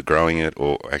 Don't know whether growing it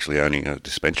or actually owning a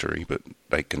dispensary, but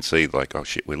they can see like, oh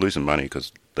shit, we're losing money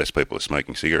because less people are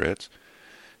smoking cigarettes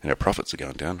and our profits are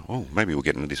going down. Oh, maybe we'll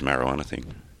get into this marijuana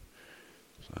thing.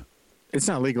 So. It's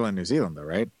not legal in New Zealand though,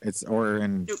 right? Or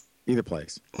in either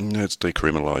place. No, it's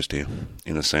decriminalised here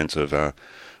in the sense of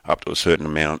up to a certain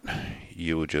amount,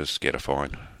 you will just get a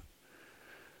fine.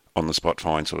 On the spot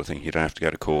fine sort of thing. You don't have to go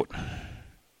to court.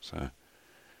 So.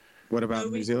 What about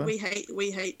New Zealand?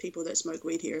 We hate people that smoke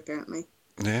weed here, apparently.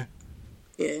 Yeah?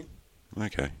 Yeah.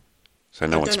 Okay. So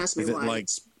no one's... Don't ask me why.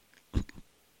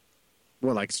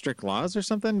 Like strict laws or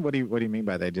something? What do you mean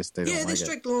by they don't like it? There's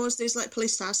strict laws. There's like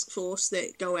police task force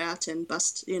that go out and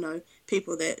bust,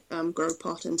 people that grow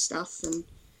pot and stuff. And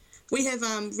we have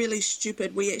really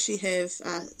stupid. We actually have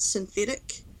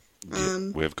synthetic.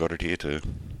 We've got it here too.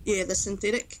 Yeah, the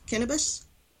synthetic cannabis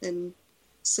and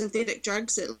synthetic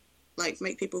drugs that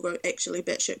make people go actually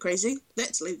batshit crazy.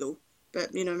 That's legal,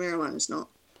 but marijuana's not.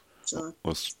 So.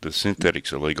 Well, the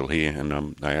synthetics are legal here,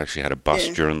 and they actually had a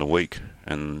bust during the week,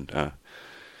 and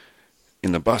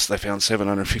in the bust they found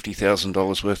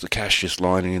 $750,000 worth of cash just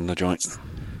lying in the joint.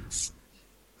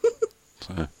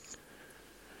 So,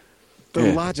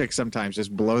 the logic sometimes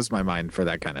just blows my mind for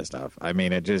that kind of stuff. I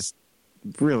mean, it just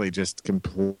really just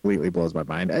completely blows my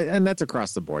mind, and that's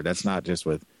across the board. That's not just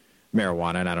with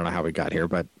marijuana, and I don't know how we got here,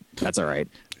 but that's all right.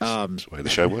 That's the way the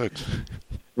show works.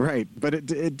 Right, but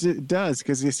it does,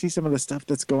 because you see some of the stuff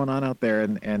that's going on out there,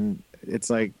 and it's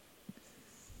like,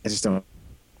 I just don't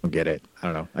get it. I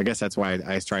don't know. I guess that's why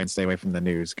I try and stay away from the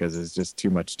news, because there's just too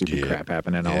much stupid crap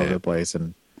happening all over the place.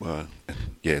 And well,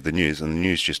 the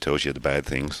news just tells you the bad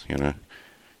things,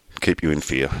 keep you in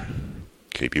fear,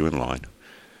 keep you in line.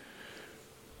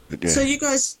 But, So you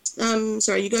guys,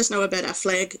 you guys know about our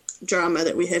flag drama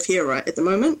that we have here, right, at the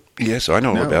moment? Yes, I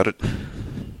know all about it.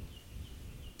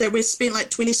 That we've spent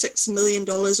like $26 million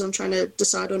on trying to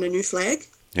decide on a new flag.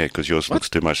 Yeah, because yours looks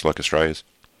too much like Australia's.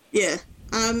 Yeah.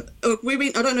 I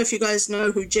don't know if you guys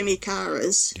know who Jimmy Carr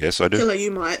is. Yes, I do. Killer,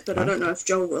 you might, but I don't know if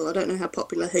Joel will. I don't know how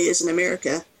popular he is in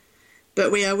America.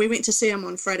 But we went to see him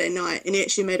on Friday night, and he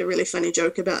actually made a really funny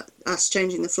joke about us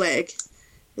changing the flag.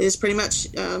 It is pretty much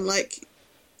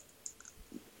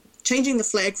changing the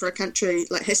flag for a country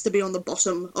has to be on the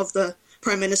bottom of the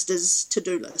Prime Minister's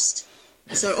to-do list.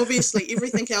 So obviously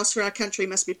everything else for our country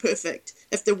must be perfect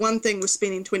if the one thing we're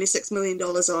spending $26 million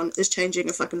on is changing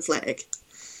a fucking flag.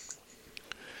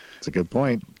 That's a good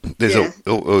point. There's Yeah.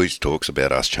 always talks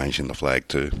about us changing the flag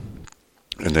too.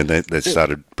 And then they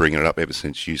started bringing it up ever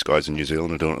since you guys in New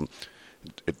Zealand are doing it.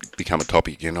 It become a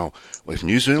topic, well, if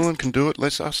New Zealand can do it,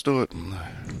 let's us do it.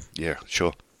 Yeah,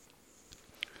 sure.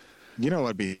 You know what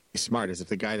would be smart is if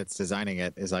the guy that's designing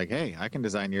it is like, hey, I can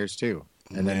design yours too.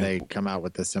 And then they come out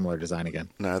with a similar design again.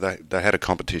 No, they had a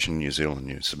competition in New Zealand.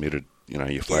 You submitted,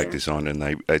 your flag design, and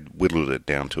they whittled it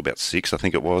down to about 6, I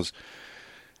think it was.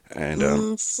 And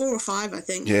 4 or 5, I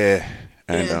think. Yeah.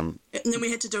 And and then we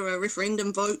had to do a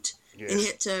referendum vote, and you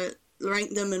had to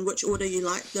rank them in which order you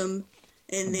liked them.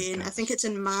 And then I think it's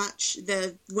in March,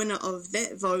 the winner of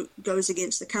that vote goes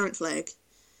against the current flag.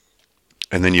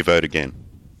 And then you vote again.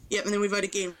 Yep, and then we vote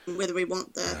again whether we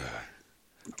want the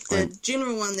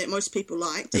general one that most people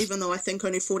liked, even though I think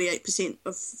only 48%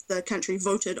 of the country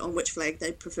voted on which flag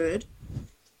they preferred.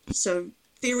 So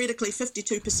theoretically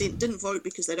 52% didn't vote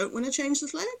because they don't want to change the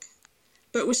flag,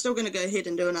 but we're still going to go ahead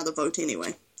and do another vote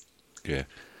anyway. Yeah.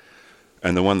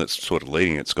 And the one that's sort of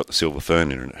leading it's got the silver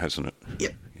fern in it, hasn't it?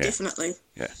 Yep, definitely.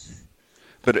 Yeah.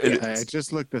 But I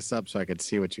just looked this up so I could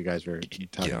see what you guys were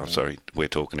talking about. Sorry, we're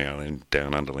talking our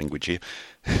down under language here.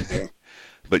 Yeah.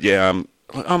 But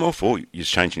I'm all for you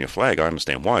changing your flag. I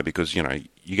understand why, because, you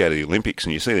go to the Olympics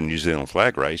and you see the New Zealand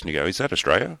flag raised and you go, is that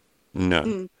Australia?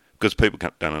 No. Because people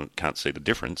can't see the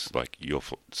difference. Like, your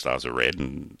stars are red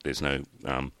and there's no,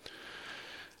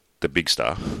 the big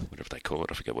star, whatever they call it,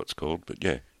 I forget what it's called, but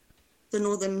yeah. The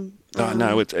Northern...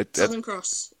 it's Southern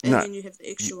Cross, and then you have the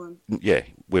extra one. Yeah,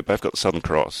 we've both got the Southern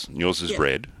Cross. Yours is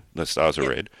red, the stars are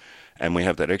red, and we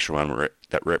have that extra one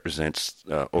that represents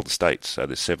all the states. So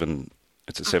there's 7...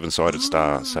 It's a 7-sided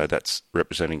star, so that's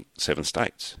representing 7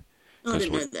 states. Oh, I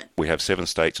didn't know that. We have 7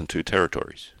 states and 2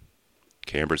 territories.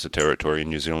 Canberra's a territory and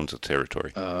New Zealand's a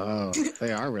territory. Oh,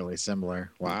 they are really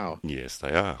similar. Wow. Yes,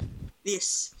 they are.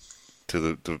 Yes. To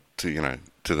the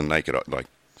naked eye, like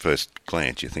first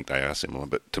glance, you think they are similar,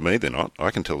 but to me they're not.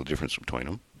 I can tell the difference between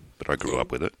them, but I grew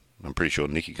up with it. I'm pretty sure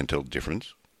Nikki can tell the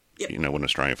difference. Yep. You know what an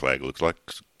Australian flag looks like,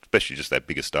 especially just that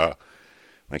bigger star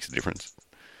makes a difference.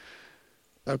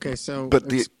 Okay, so but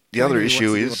the other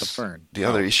issue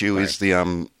is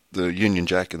the Union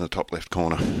Jack in the top left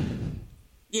corner.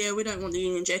 Yeah, we don't want the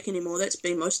Union Jack anymore. That's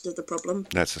been most of the problem.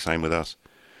 That's the same with us.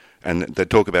 And they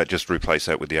talk about just replace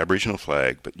that with the Aboriginal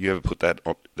flag, but you ever put that?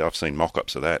 I've seen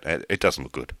mock-ups of that. It doesn't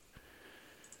look good.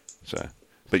 So,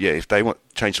 but yeah, if they want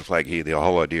change the flag here, the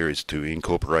whole idea is to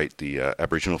incorporate the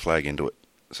Aboriginal flag into it.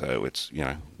 So it's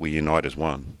we unite as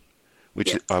one.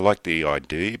 Which I like the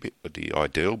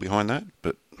ideal behind that,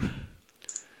 but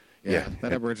that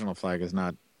Aboriginal flag is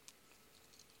not.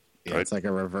 Yeah, it's like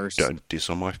a reverse. Don't diss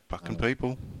on my fucking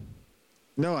people.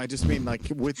 No, I just mean like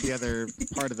with the other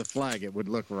part of the flag, it would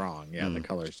look wrong. Yeah, the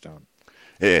colors don't.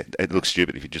 Yeah, it looks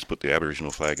stupid if you just put the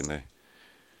Aboriginal flag in there.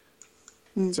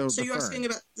 So you're asking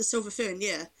about the silver fern,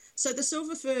 yeah. So the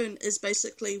silver fern is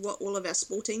basically what all of our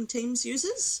sporting teams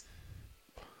uses.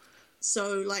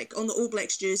 So, like, on the All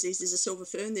Blacks jerseys, there's a silver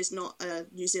fern. There's not a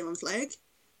New Zealand flag.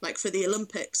 Like, for the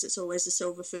Olympics, it's always a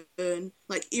silver fern.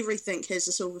 Like, everything has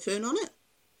a silver fern on it.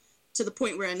 To the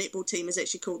point where our netball team is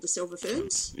actually called the Silver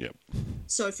Ferns. Yep.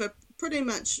 So, for pretty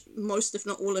much most, if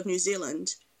not all, of New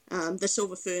Zealand, the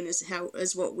silver fern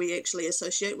is what we actually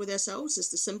associate with ourselves as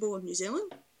the symbol of New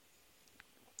Zealand.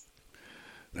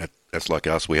 That's like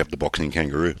us. We have the boxing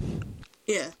kangaroo.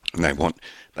 Yeah. And they want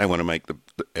to make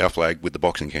our flag with the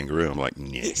boxing kangaroo. I'm like,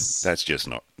 that's just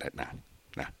not that. No.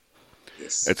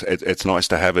 Yes. It's nice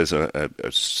to have as a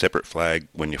separate flag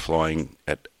when you're flying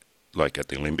at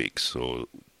the Olympics, or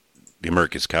the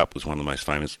America's Cup was one of the most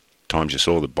famous times you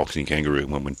saw the boxing kangaroo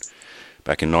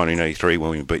back in 1983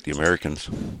 when we beat the Americans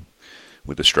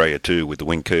with Australia 2 with the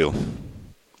wing keel.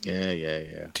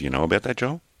 Yeah. Do you know about that,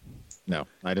 Joel? No,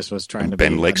 I just was trying to.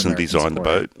 Ben Lexon designed the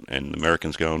boat, and the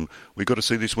Americans going, "We got to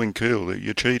see this wing keel.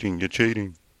 You're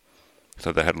cheating."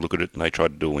 So they had a look at it, and they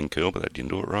tried to do a wing keel, but they didn't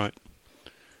do it right.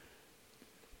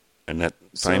 And that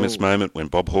famous moment when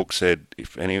Bob Hawke said,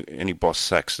 "If any boss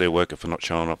sacks their worker for not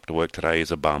showing up to work today,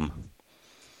 is a bum."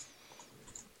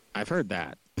 I've heard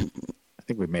that. I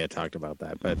think we may have talked about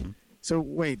that, but so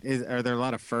wait, are there a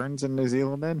lot of ferns in New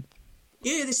Zealand then?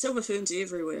 Yeah, there's silver ferns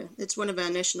everywhere. It's one of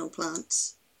our national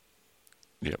plants.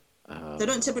 Yep. They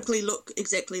don't typically look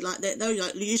exactly like that, though.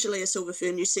 Like, usually a silver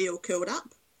fern you see all curled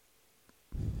up.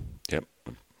 Yep.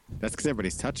 That's because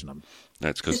everybody's touching them.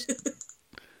 That's because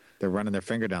they're running their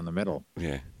finger down the middle.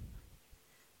 Yeah.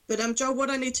 But Joel,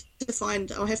 what I need to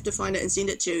find, I'll have to find it and send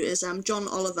it to you, is John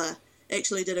Oliver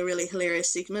actually did a really hilarious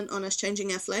segment on us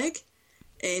changing our flag.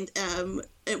 And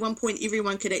at one point,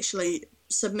 everyone could actually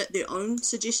submit their own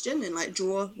suggestion and like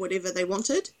draw whatever they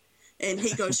wanted. And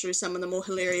he goes through some of the more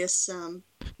hilarious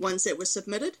ones that were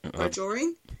submitted by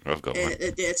drawing. I've got one.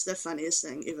 It's the funniest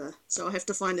thing ever. So I'll have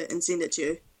to find it and send it to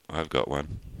you. I've got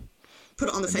one. Put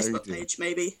it on the Facebook page,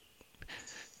 maybe.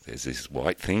 There's this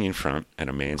white thing in front and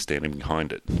a man standing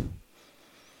behind it.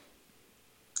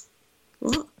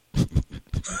 What?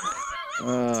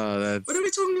 That's... What are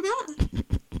we talking about?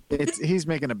 He's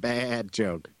making a bad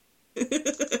joke.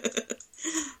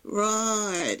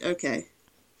 Right, okay.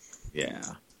 Yeah.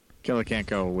 Killer can't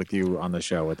go with you on the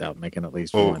show without making at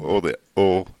least one.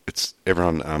 Or it's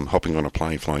everyone hopping on a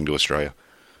plane flying to Australia.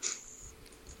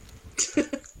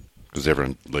 Because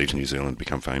everyone leaves New Zealand to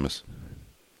become famous.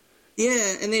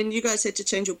 Yeah, and then you guys had to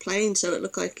change your plane, so it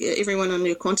looked like everyone on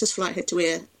your Qantas flight had to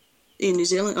wear in New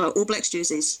Zealand All Blacks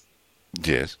jerseys.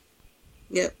 Yes.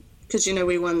 Yep, because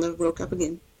we won the World Cup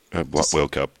again. What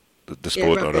World Cup? The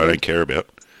sport I don't care about.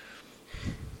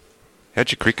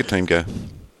 How'd your cricket team go?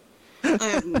 I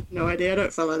have no idea. I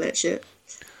don't follow that shit.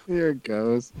 Here it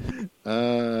goes.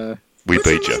 Which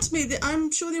beat you. Me that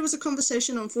I'm sure there was a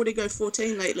conversation on 40 Go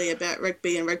 14 lately about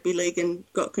rugby and rugby league and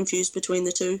got confused between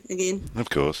the two again. Of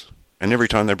course. And every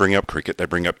time they bring up cricket, they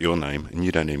bring up your name, and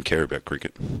you don't even care about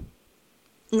cricket.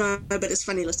 No, but it's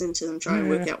funny listening to them try and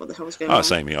work out what the hell's going on. Oh,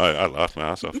 same here. I laugh my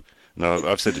ass off. No,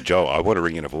 I've said to Joel, I want to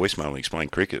ring in a voicemail and explain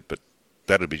cricket, but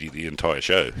that'd be the entire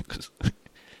show. Cause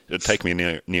it'd take me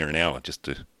near an hour just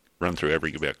to run through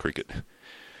everything about cricket.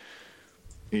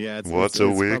 Yeah, it's wicket?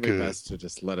 Probably best to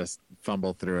just let us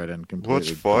fumble through it and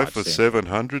completely. What's 5 for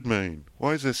 700 mean?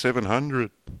 Why is there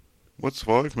 700? What's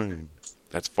 5 mean?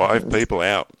 That's 5 people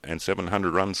out and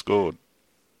 700 runs scored.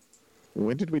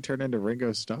 When did we turn into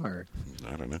Ringo Starr?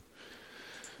 I don't know.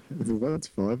 What's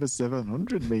 5 for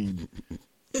 700 mean?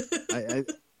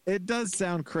 It does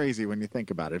sound crazy when you think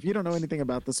about it. If you don't know anything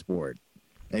about the sport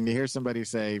and you hear somebody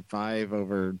say 5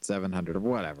 over 700 or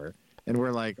whatever, and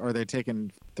we're like, or they're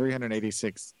taking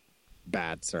 386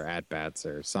 bats or at-bats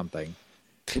or something.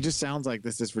 It just sounds like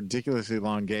this ridiculously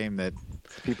long game that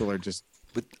people are just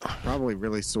probably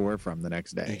really sore from the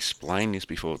next day. I explained this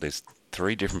before. There's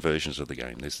 3 different versions of the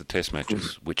game. There's the test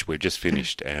matches, which we're just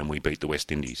finished, and we beat the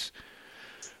West Indies.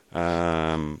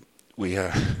 The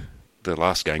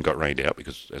last game got rained out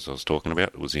because, as I was talking about,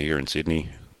 it was here in Sydney,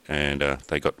 and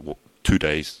they got 2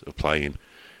 days of play in.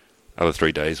 Other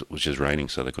 3 days it was just raining,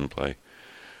 so they couldn't play.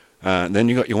 Then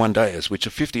you got your 1-dayers, which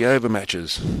are 50-over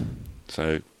matches.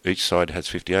 So each side has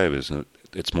 50 overs, and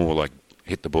it's more like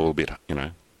hit the ball a bit,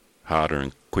 harder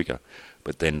and quicker.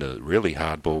 But then the really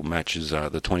hardball matches are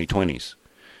the 2020s,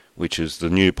 which is the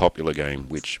new popular game,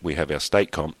 which we have our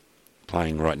state comp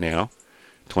playing right now,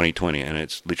 2020, and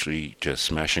it's literally just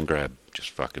smash and grab. Just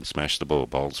fucking smash the ball,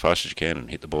 bowl as fast as you can, and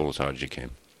hit the ball as hard as you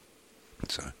can.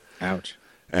 So, ouch.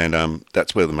 And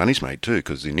that's where the money's made too,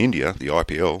 because in India, the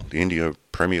IPL, the India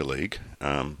Premier League,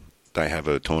 they have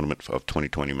a tournament of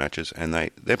 2020 matches, and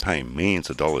they're paying millions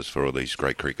of dollars for all these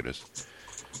great cricketers.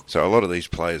 So a lot of these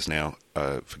players now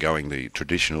are forgoing the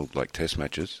traditional test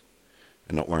matches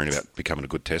and not worrying about becoming a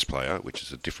good test player, which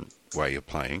is a different way of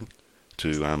playing,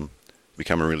 to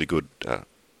become a really good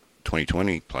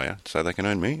 2020 player so they can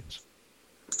earn millions.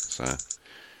 So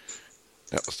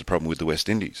that was the problem with the West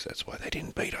Indies. That's why they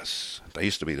didn't beat us. They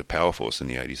used to be the power force in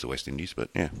the 80s, the West Indies. But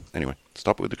yeah, anyway,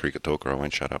 stop with the cricket talk or I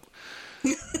won't shut up.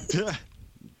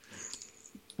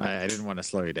 I didn't want to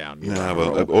slow you down.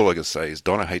 All I can say is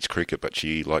Donna hates cricket, but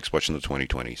she likes watching the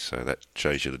 2020s. So that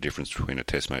shows you the difference between a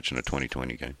test match and a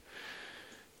 2020 game.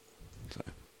 So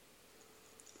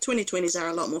 2020s are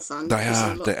a lot more fun. They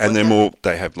are. They're more,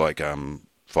 they have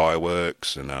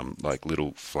fireworks and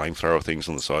little flamethrower things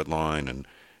on the sideline, and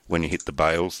when you hit the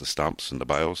bales, the stumps and the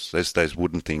bales, there's those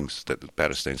wooden things that the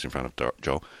batter stands in front of,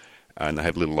 Joel, and they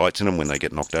have little lights in them when they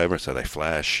get knocked over, so they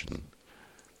flash. And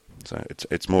so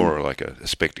it's more like a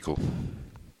spectacle.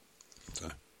 So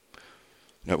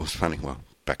that was funny. Well,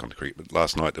 back on the cricket, but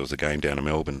last night there was a game down in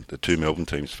Melbourne. The 2 Melbourne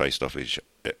teams faced off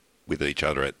with each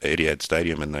other at Etihad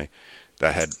Stadium, and they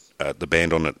had the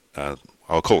band on it.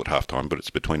 I'll call it halftime, but it's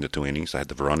between the 2 innings. They had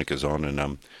the Veronicas on,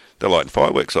 and they're lighting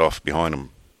fireworks off behind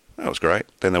them. That was great.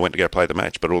 Then they went to go play the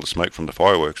match, but all the smoke from the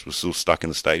fireworks was still stuck in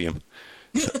the stadium.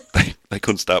 They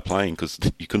couldn't start playing because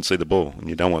you couldn't see the ball, and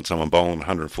you don't want someone bowling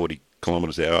 140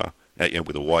 kilometres an hour at you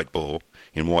with a white ball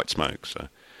in white smoke. So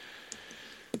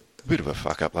a bit of a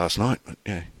fuck up last night, but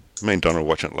yeah. Me and Donna were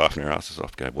watching it, laughing our asses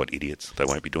off. Go, what idiots! They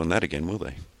won't be doing that again, will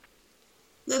they?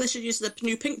 No, they should use the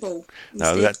new pink ball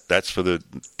instead. No, that's for the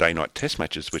day-night test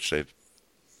matches, which the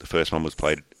first one was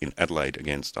played in Adelaide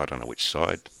against, I don't know which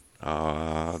side.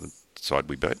 The side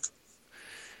we beat.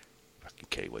 Fucking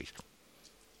Kiwis.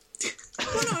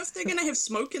 Well, no, if they're going to have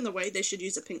smoke in the way, they should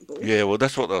use a pink ball. Yeah, well,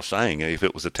 that's what they were saying. If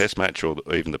it was a test match or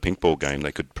even the pink ball game,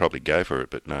 they could probably go for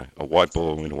it. But no, a white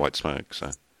ball in a white smoke.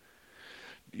 So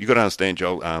you got to understand,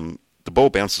 Joel. The ball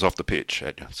bounces off the pitch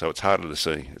at you, so it's harder to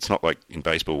see. It's not like in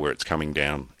baseball where it's coming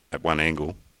down at one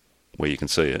angle where you can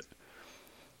see it.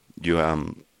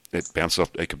 It bounces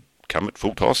off. It could come at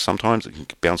full toss. Sometimes it can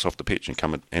bounce off the pitch and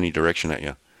come at any direction at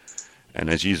you. And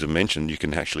as you have mentioned, you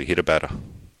can actually hit a batter.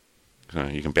 So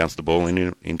you can bounce the ball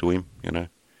into him, you know.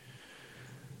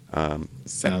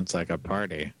 Sounds like a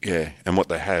party. Yeah, and what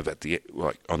they have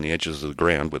on the edges of the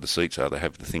ground where the seats are, they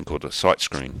have the thing called a sight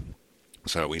screen.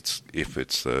 So if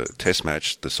it's a test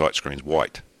match, the sight screen's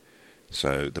white,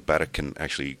 so the batter can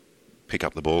actually pick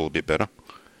up the ball a bit better.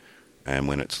 And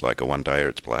when it's like a one-dayer,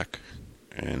 it's black.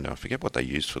 And I forget what they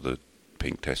used for the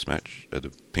pink test match,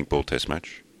 the pink ball test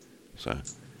match. So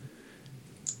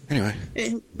anyway,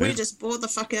 We just bored the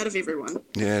fuck out of everyone.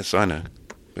 Yes, I know.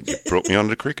 But you brought me on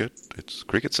to cricket. It's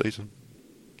cricket season.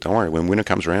 Don't worry, when winter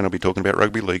comes around, I'll be talking about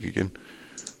rugby league again.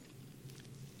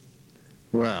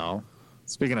 Well,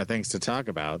 speaking of things to talk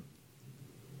about,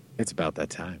 it's about that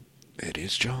time. It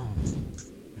is, Joel.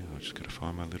 Yeah, I just got to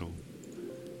find my little...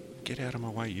 Get out of my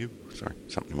way, you. Sorry,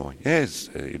 something in my way. Yes,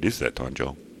 it is that time,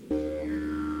 Joel.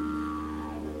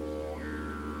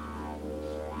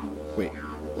 Wait,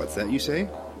 what's that you say?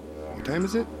 What time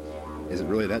is it? Is it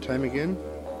really that time again?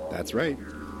 That's right.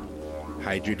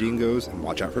 Hide your dingoes and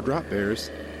watch out for drop bears.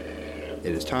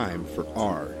 It is time for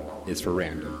R is for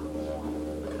Random.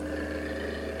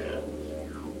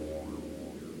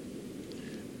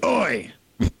 Oi!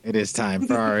 It is time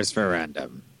for R is for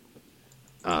Random.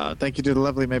 Thank you to the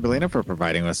lovely Maybellina for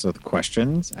providing us with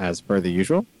questions, as per the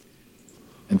usual.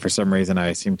 And for some reason,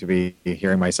 I seem to be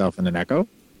hearing myself in an echo.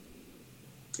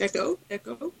 Echo?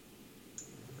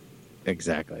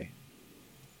 Exactly.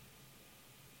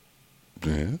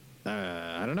 Yeah?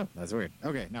 I don't know. That's weird.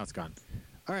 Okay, now it's gone.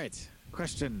 All right.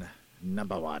 Question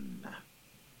number 1.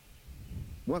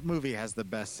 What movie has the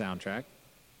best soundtrack?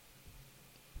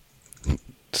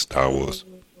 Star Wars.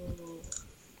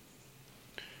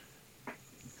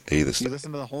 Either You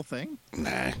listen to the whole thing?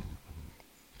 Nah.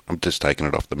 I'm just taking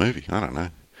it off the movie. I don't know.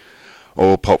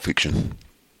 Or Pulp Fiction.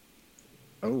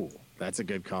 Oh, that's a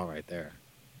good call right there.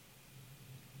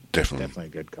 Definitely. Definitely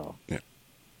a good call. Yeah.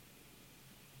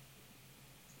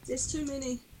 There's too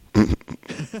many.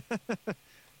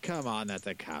 Come on, that's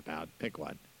a cop-out. Pick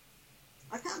one.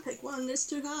 I can't pick one. It's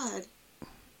too hard.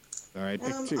 All right,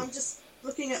 pick 2. I'm just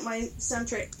looking at my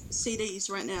soundtrack CDs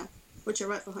right now, which are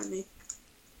right behind me.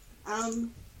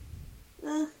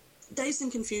 Dazed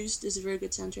and Confused is a very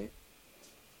good soundtrack.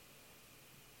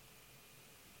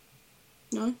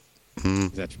 No?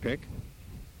 Is that your pick?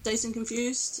 Dazed and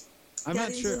Confused. I'm not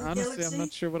Guardians sure. of the Honestly, Galaxy? I'm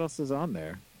not sure what else is on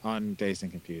there on Dazed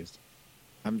and Confused.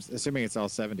 I'm assuming it's all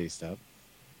 70s stuff.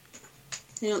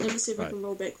 Hang on, let me see if I Right. can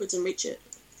roll backwards and reach it.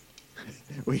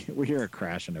 We hear a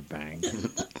crash and a bang.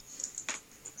 Dazed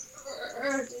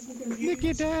and Confused.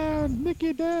 Nikki down!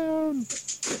 Nikki down!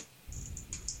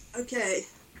 Okay.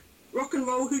 Rock and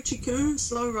Roll Hoochie Coo,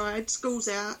 Slow Ride, School's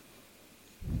Out,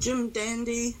 Jim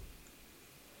Dandy,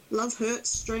 Love Hurts,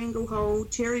 Stranglehold,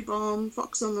 Cherry Bomb,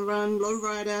 Fox on the Run,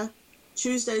 Lowrider,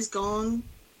 Tuesday's Gone,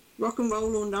 Rock and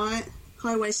Roll All Night,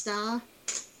 Highway Star.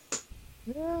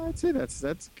 Yeah, I'd say that's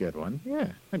a good one.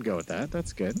 Yeah, I'd go with that.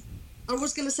 That's good. I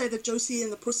was going to say the Josie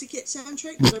and the Pussycat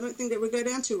soundtrack, but I don't think that would go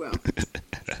down too well.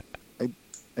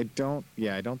 I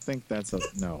don't think that's a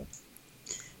no.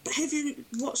 But have you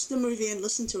watched the movie and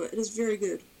listened to it? It is very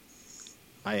good.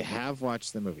 I have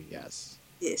watched the movie, yes.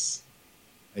 Yes.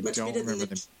 I Much don't better than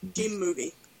remember the Jim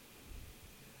movie.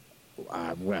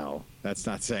 Well, that's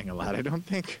not saying a lot, I don't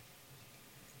think.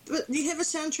 But you have a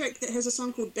soundtrack that has a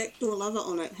song called Backdoor Lover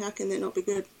on it. How can that not be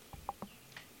good?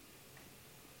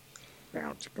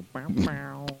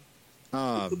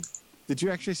 Did you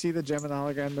actually see the Gem and the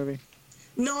Hologram movie?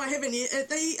 No, I haven't yet.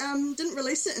 They didn't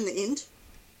release it in the end.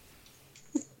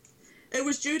 It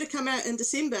was due to come out in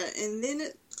December, and then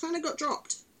it kind of got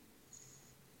dropped.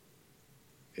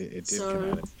 It did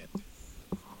come out at the end.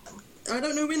 I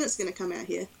don't know when it's going to come out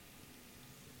here.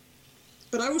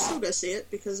 But I will still go see it,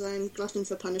 because I'm glutton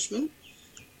for punishment.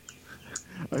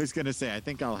 I was going to say, I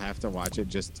think I'll have to watch it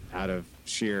just out of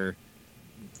sheer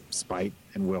spite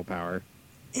and willpower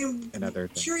and other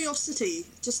things. Curiosity.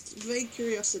 Just vague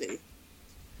curiosity.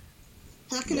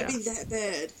 How can it be that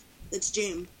bad? It's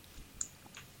Jim.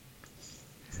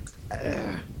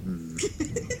 I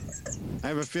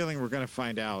have a feeling we're going to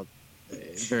find out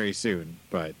very soon,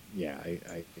 but yeah,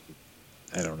 I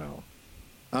don't know.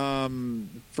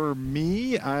 For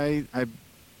me, I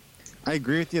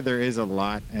agree with you. There is a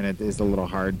lot, and it is a little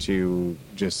hard to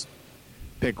just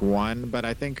pick one. But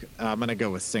I think I'm going to go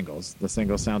with singles, the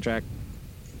single soundtrack.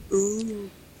 Ooh.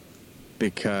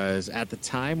 Because at the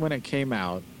time when it came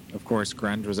out, of course,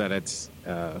 grunge was at its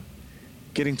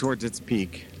getting towards its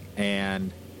peak,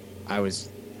 and I was,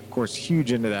 of course,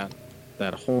 huge into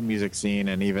that whole music scene,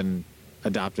 and even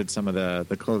adopted some of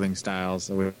the clothing styles,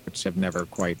 which have never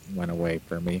quite went away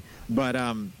for me. But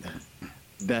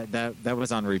that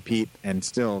was on repeat, and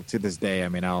still to this day, I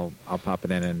mean, I'll pop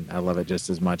it in, and I love it just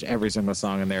as much. Every single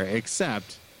song in there,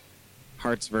 except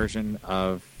Heart's version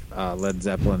of Led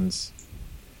Zeppelin's.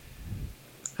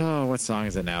 Oh, what song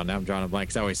is it now? Now I'm drawing a blank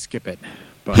because I always skip it.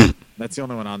 But that's the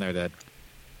only one on there that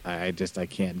I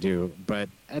can't do. But,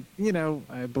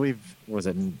 I believe, was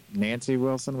it Nancy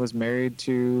Wilson was married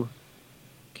to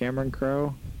Cameron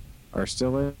Crowe? Or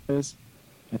still is?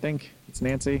 I think it's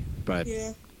Nancy. But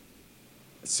Yeah.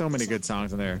 so many good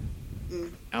songs in there.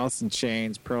 Alice in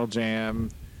Chains, Pearl Jam.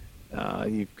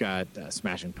 You've got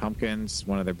Smashing Pumpkins.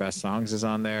 One of their best songs is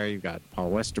on there. You've got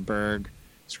Paul Westerberg.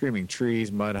 Screaming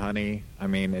Trees, Mudhoney. I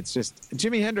mean, it's just...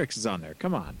 Jimi Hendrix is on there.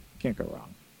 Come on. Can't go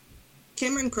wrong.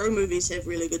 Cameron Crowe movies have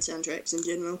really good soundtracks in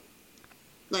general.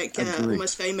 Like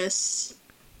Almost Famous.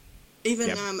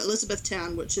 Even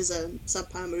Elizabethtown, which is a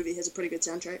subpar movie, has a pretty good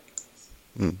soundtrack.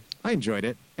 I enjoyed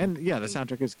it. And yeah, the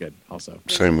soundtrack is good also.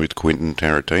 Same with Quentin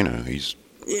Tarantino. He's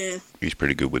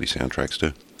pretty good with his soundtracks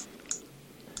too.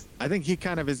 I think he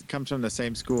kind of comes from the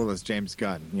same school as James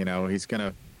Gunn. You know, he's going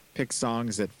to pick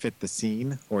songs that fit the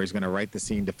scene, or he's going to write the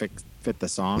scene to fit the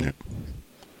song. Yep.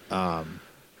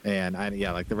 And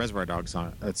like the Reservoir Dogs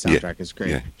song soundtrack is great.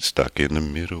 Yeah, Stuck in the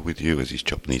Middle with You as he's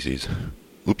chopping his ears.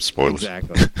 Oops, spoilers.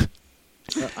 Exactly.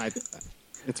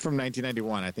 It's from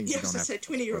 1991. I think you don't have to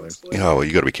 20-year-old spoilers. Oh, well,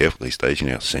 you got to be careful these days. You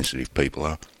know how sensitive people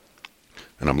are.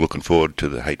 And I'm looking forward to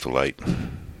the Hateful Eight.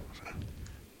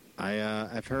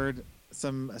 I've heard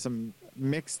some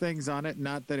mixed things on it.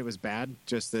 Not that it was bad,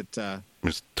 just that it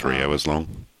was 3 hours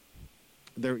long.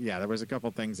 There was a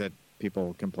couple things that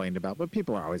people complained about, but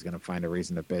people are always going to find a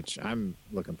reason to bitch. I'm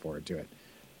looking forward to it.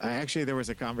 Actually, there was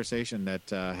a conversation that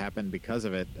happened because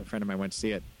of it. A friend of mine went to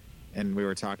see it, and we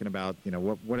were talking about,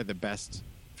 what are the best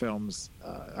films,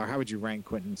 or how would you rank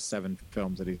Quentin's 7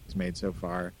 films that he's made so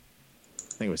far?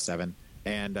 I think it was 7.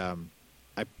 And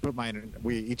I put mine.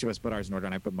 Each of us put ours in order,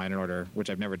 and I put mine in order, which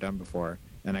I've never done before,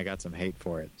 and I got some hate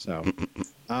for it. So,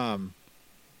 but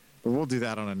we'll do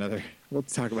that on another. We'll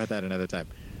talk about that another time.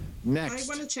 Next,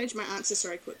 I want to change my answer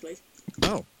very quickly.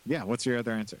 Oh yeah, what's your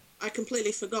other answer? I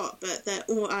completely forgot, but that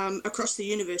Across the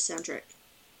Universe soundtrack.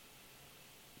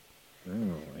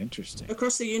 Oh, interesting.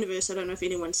 Across the Universe. I don't know if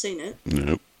anyone's seen it.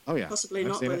 Nope. Oh yeah, possibly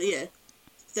not, but yeah,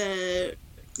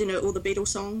 all the Beatles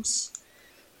songs.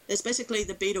 It's basically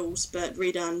the Beatles, but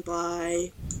redone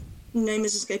by, name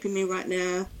is escaping me right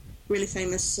now, really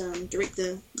famous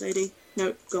director lady.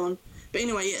 Nope, gone. But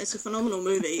anyway, yeah, it's a phenomenal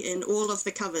movie, and all of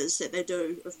the covers that they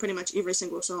do of pretty much every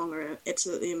single song are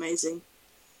absolutely amazing.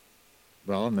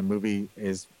 Well, and the movie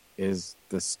is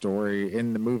the story.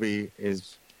 In the movie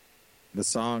is the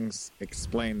songs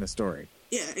explain the story.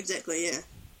 Yeah, exactly, yeah.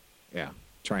 Yeah,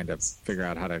 trying to figure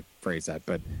out how to phrase that.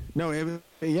 But no, it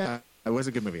was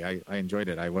a good movie. I enjoyed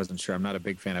it. I wasn't sure. I'm not a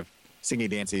big fan of singy,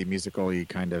 dancey, musical-y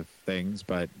kind of things,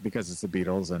 but because it's the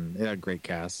Beatles and it had a great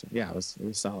cast, yeah, it was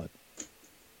solid.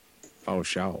 Oh,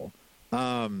 show.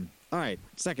 All right,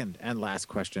 second and last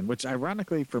question, which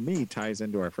ironically for me ties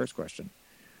into our first question.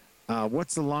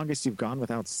 What's the longest you've gone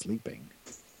without sleeping?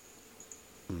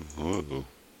 Whoa.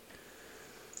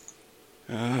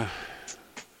 I'm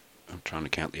trying to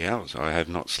count the hours. I have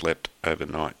not slept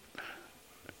overnight.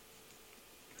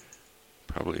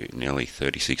 Probably nearly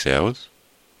 36 hours.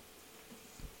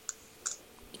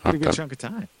 Pretty good chunk of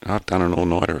time. I've done an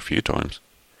all-nighter a few times.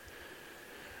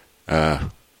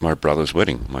 My brother's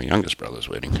wedding, my youngest brother's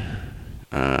wedding,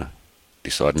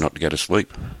 decided not to go to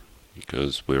sleep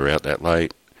because we were out that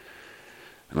late.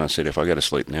 And I said, if I go to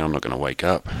sleep now, I'm not going to wake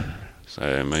up.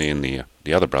 So me and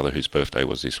the other brother, whose birthday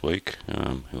was this week,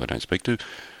 who I don't speak to,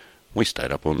 we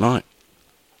stayed up all night.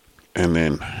 And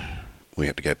then we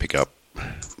had to go pick up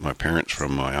my parents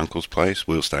from my uncle's place.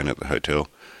 We were staying at the hotel.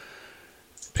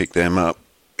 Pick them up.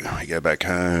 We go back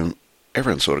home.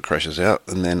 Everyone sort of crashes out.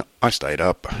 And then I stayed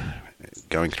up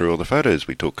going through all the photos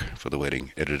we took for the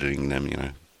wedding, editing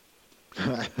them,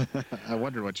 I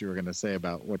wondered what you were going to say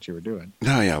about what you were doing.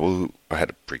 No, yeah, well, I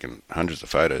had freaking hundreds of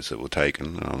photos that were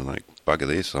taken, and I'm like, bugger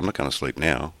this, I'm not going to sleep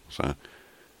now. So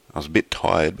I was a bit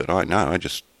tired, but I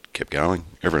just kept going.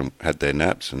 Everyone had their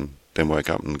naps, and then woke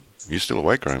up, and you're still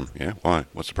awake, Graham? Yeah, why?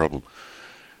 What's the problem?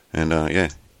 And, yeah.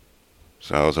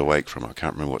 So I was awake from, I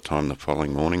can't remember what time the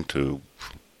following morning to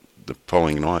the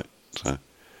following night. So,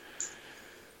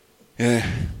 yeah,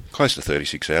 close to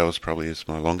 36 hours probably is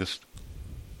my longest.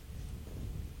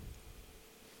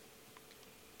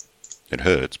 It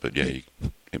hurts, but yeah,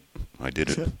 I did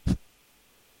it.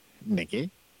 Nikki?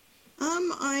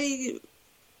 I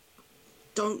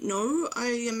don't know.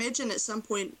 I imagine at some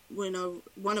point when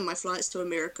one of my flights to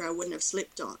America I wouldn't have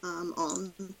slept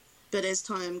on. But as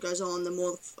time goes on, the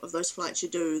more of those flights you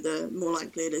do, the more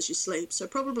likely it is you sleep. So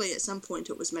probably at some point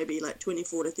it was maybe like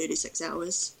 24 to 36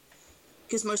 hours.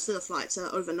 Because most of the flights are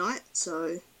overnight.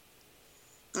 So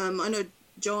I know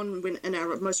John, in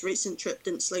our most recent trip,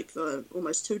 didn't sleep for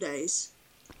almost 2 days.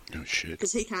 Oh, shit.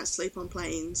 Because he can't sleep on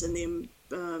planes. And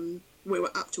then we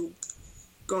were up to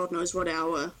God knows what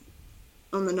hour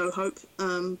on the No Hope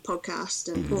podcast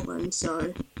in Portland.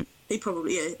 So... he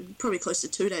probably close to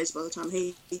 2 days by the time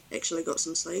he actually got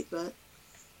some sleep. But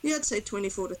yeah, I'd say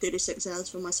 24 to 36 hours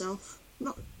for myself.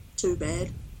 Not too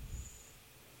bad.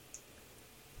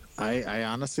 I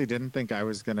honestly didn't think I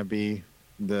was going to be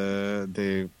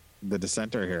the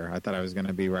dissenter here. I thought I was going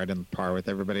to be right in par with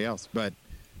everybody else. But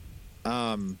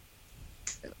most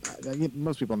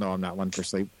people know I'm not one for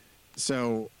sleep.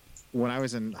 So when I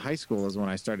was in high school is when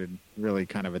I started really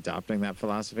kind of adopting that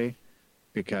philosophy.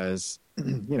 Because,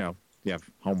 you know, you have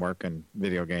homework and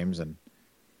video games and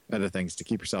other things to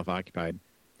keep yourself occupied.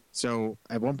 So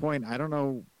at one point, I don't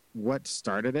know what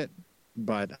started it,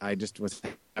 but I just was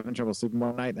having trouble sleeping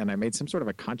one night, and I made some sort of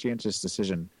a conscientious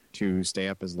decision to stay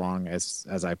up as long as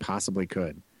I possibly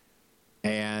could.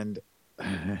 And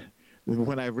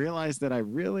when I realized that I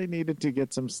really needed to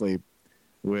get some sleep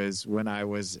was when I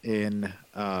was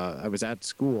I was at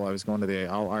school. I was going to the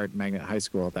all-art magnet high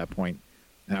school at that point.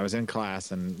 And I was in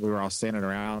class, and we were all standing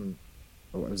around.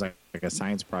 It was like a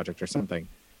science project or something.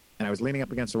 And I was leaning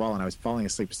up against the wall, and I was falling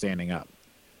asleep standing up.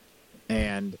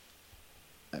 And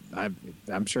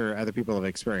I'm sure other people have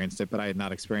experienced it, but I had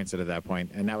not experienced it at that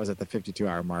point. And that was at the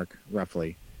 52-hour mark,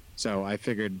 roughly. So I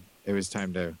figured it was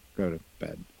time to go to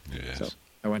bed. Yes. So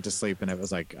I went to sleep, and it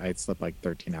was like I slept like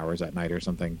 13 hours that night or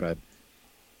something. But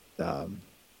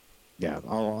yeah,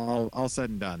 all said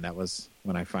and done, that was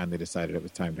when I finally decided it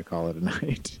was time to call it a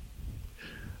night.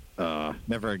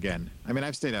 Never again. I mean,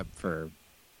 I've stayed up for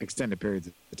extended periods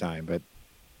of time, but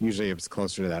usually it was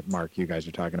closer to that mark you guys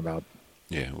are talking about.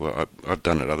 Yeah, well, I've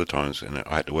done it other times, and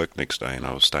I had to work next day, and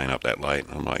I was staying up that late,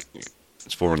 and I'm like,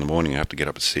 it's 4 a.m, I have to get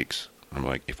up at 6. I'm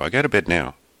like, if I go to bed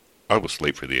now, I will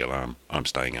sleep through the alarm. I'm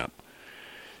staying up.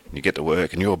 And you get to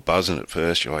work, and you're buzzing at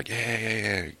first. You're like,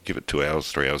 yeah. Give it 2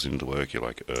 hours, 3 hours into work, you're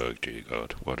like, oh, gee,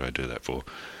 God, what did I do that for?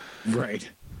 Right.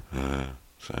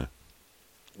 So.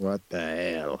 What the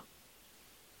hell?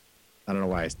 I don't know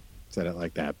why I said it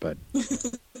like that, but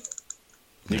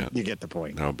Yeah. you get the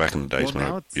point. No, back in the days Well,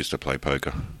 when now I used to play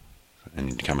poker, and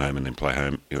you'd come home and then play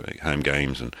home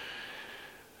games and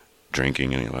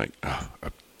drinking, and you're like, oh,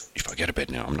 if I go to bed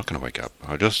now, I'm not going to wake up.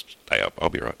 I'll just stay up. I'll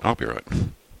be right. Well,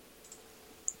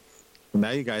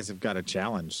 now you guys have got a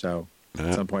challenge, so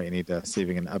at some point you need to see if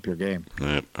you can up your game.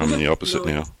 Yeah, I'm the opposite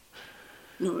now.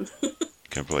 No.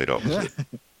 Complete opposite.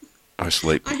 I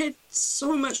sleep. I had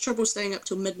so much trouble staying up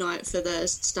till midnight for the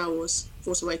Star Wars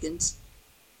Force Awakens.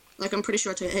 Like, I'm pretty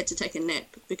sure I had to take a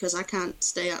nap because I can't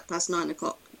stay up past 9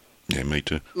 o'clock. Yeah, me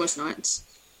too. Most nights.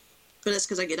 But it's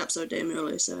because I get up so damn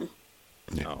early, so...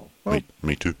 Yeah. Oh, well,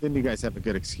 me too. then you guys have a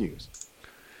good excuse.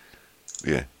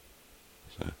 Yeah.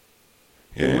 So.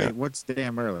 Yeah. Wait, what's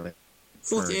damn early?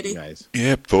 4:30. Guys.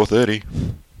 Yeah, 4:30.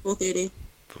 4:30.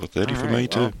 4:30 for All me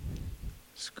right, too. well,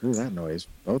 screw that noise,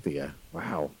 both of you.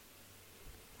 Wow.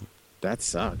 That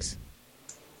sucks.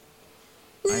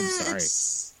 Yeah, I'm sorry.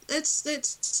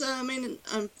 It's I mean,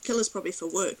 killer's probably for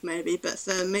work maybe, but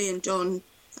for me and John,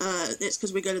 it's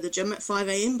because we go to the gym at 5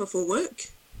 a.m. before work.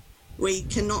 We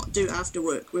cannot do after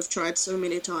work. We've tried so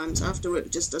many times. After work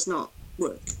just does not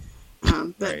work.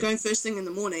 But Right. going first thing in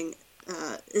the morning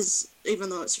is, even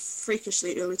though it's a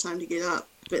freakishly early time to get up,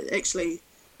 but actually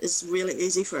is really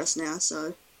easy for us now,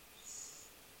 so...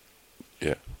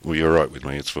 Yeah. Well, you're right with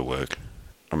me. It's for work.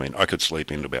 I mean, I could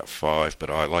sleep into about 5, but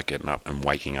I like getting up and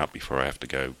waking up before I have to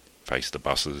go face the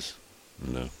buses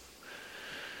and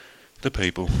the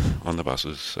people on the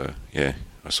buses. So, yeah,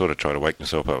 I sort of try to wake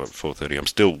myself up at 4:30. I'm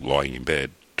still lying in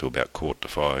bed till about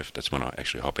 4:45. That's when I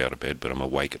actually hop out of bed, but I'm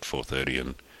awake at 4:30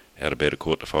 and out of bed at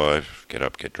 4:45, get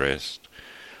up, get dressed.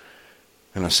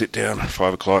 And I sit down at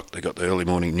 5 o'clock. They got the early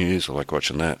morning news. I like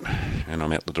watching that. And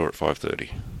I'm out the door at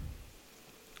 5:30.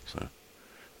 So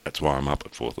that's why I'm up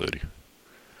at 4:30.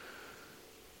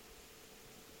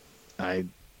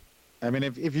 I mean,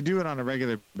 if you do it on a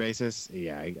regular basis,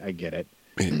 yeah, I get it.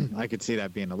 I could see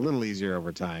that being a little easier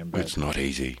over time. But It's not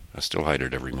easy. I still hate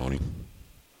it every morning.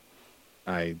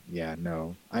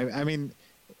 No. I mean,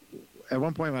 at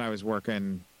one point when I was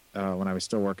working, when I was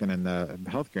still working in the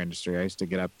healthcare industry, I used to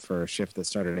get up for a shift that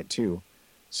started at 2.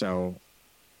 So,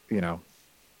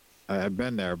 I've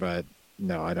been there, but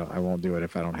no, I won't do it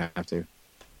if I don't have to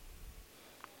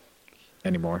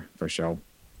anymore for show.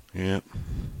 Yeah.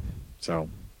 So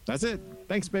that's it.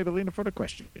 Thanks, Babylina, for the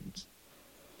questions.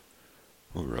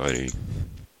 Alrighty.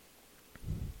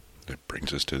 That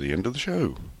brings us to the end of the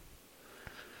show.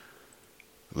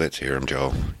 Let's hear them,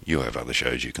 Joel. You have other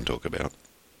shows you can talk about.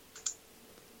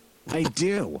 I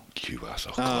do. You are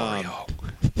so glorious.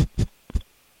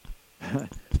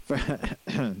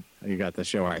 You got the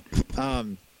show right.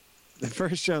 The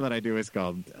first show that I do is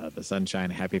called the Sunshine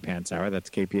Happy Pants Hour. That's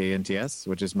KPANTS,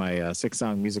 which is my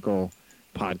 6-song musical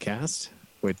podcast,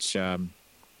 which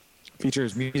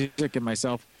features music and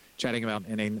myself chatting about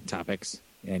inane topics.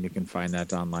 And you can find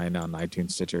that online on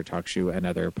iTunes, Stitcher, TalkShoe, and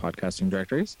other podcasting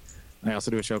directories. I also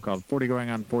do a show called 40 Going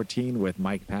on 14 with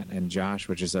Mike, Pat, and Josh,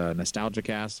 which is a nostalgia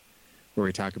cast where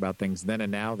we talk about things then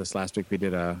and now. This last week we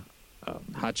did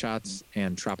Hot Shots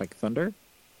and Tropic Thunder,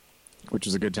 which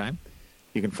was a good time.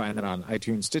 You can find that on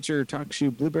iTunes, Stitcher,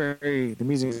 TalkShoe, Blueberry, the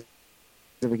Music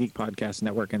of a Geek Podcast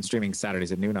Network, and streaming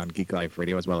Saturdays at noon on Geek Life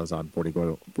Radio, as well as on 40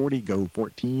 Go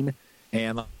 14.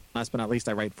 And last but not least,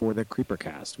 I write for the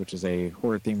Creepercast, which is a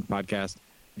horror-themed podcast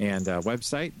and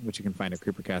website, which you can find at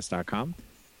creepercast.com.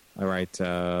 I write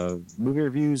movie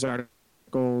reviews,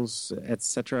 articles,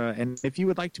 etc. And if you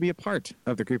would like to be a part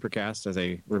of the Creepercast as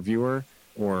a reviewer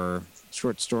or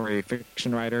short story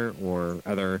fiction writer or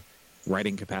other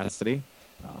writing capacity,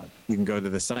 you can go to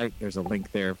the site. There's a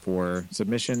link there for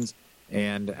submissions.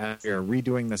 And as we're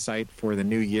redoing the site for the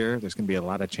new year, there's going to be a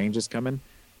lot of changes coming.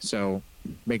 So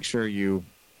make sure you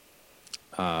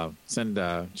send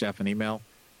Jeff an email,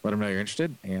 let him know you're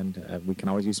interested, and we can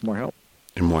always use some more help.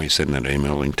 And while you send that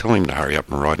email, and tell him to hurry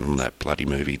up and write on that bloody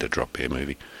movie, the Drop Bear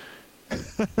movie,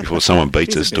 before someone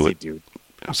beats us to it. Dude.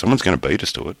 Someone's going to beat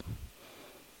us to it.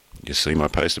 You see my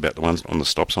post about the ones on the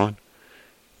stop sign?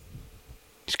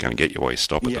 He's going to get you while you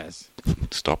stop at Yes.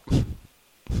 Stop.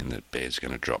 And the bear's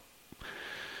going to drop.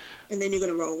 And then you're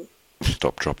going to roll.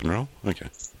 Stop, drop, and roll? Okay.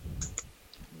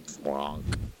 Wrong.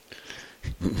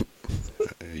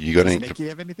 You got Does any... Nikki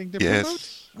have anything to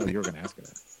Yes. promote? Oh, you were going to ask her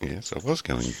that. Yes, I was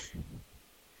going.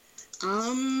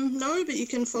 No, but you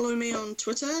can follow me on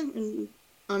Twitter, and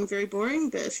I'm very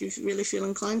boring, but if you really feel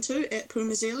inclined to, at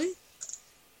Pumazeli.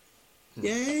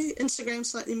 Yay. Instagram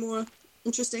slightly more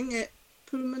interesting, at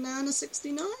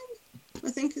Pumanana69, I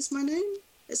think is my name.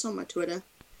 It's on my Twitter.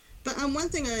 But one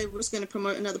thing I was going to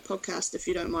promote another podcast, if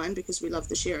you don't mind, because we love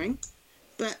the sharing.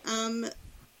 But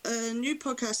a new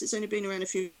podcast that's only been around a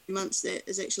few months that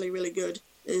is actually really good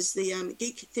is the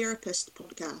Geek Therapist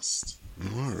podcast.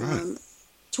 All right.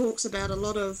 Talks about a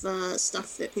lot of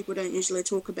stuff that people don't usually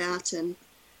talk about, and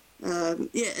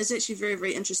it's actually very,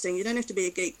 very interesting. You don't have to be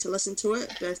a geek to listen to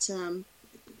it, but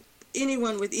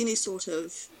anyone with any sort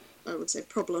of, I would say,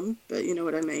 problem, but you know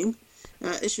what I mean,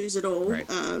 issues at all, right.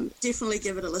 Definitely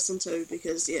give it a listen to,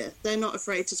 because they're not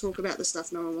afraid to talk about the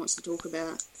stuff no one wants to talk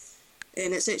about,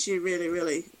 and it's actually really,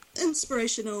 really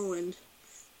inspirational and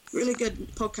really good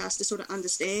podcast to sort of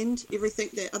understand everything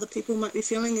that other people might be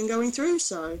feeling and going through.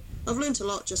 So I've learned a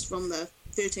lot just from the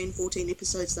 13, 14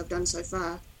 episodes they've done so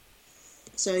far.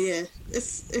 So yeah,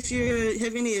 if you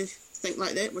have anything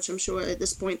like that, which I'm sure at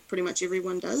this point pretty much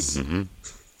everyone does,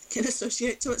 can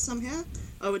associate to it somehow,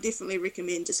 I would definitely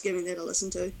recommend just giving that a listen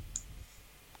to.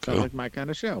 Sounds like my kind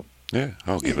of show. Yeah,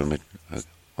 I'll give him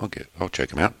I'll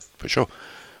check him out for sure.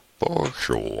 For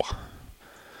sure.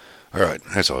 All right,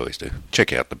 as I always do,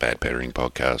 check out the Bad Pattering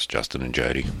podcast, Justin and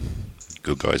Jody.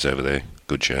 Good guys over there,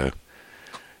 good show.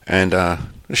 And the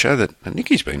show that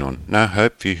Nikki's been on, No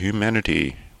Hope for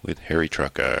Humanity, with Harry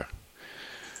Trucker.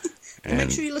 And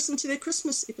make sure you listen to their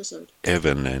Christmas episode.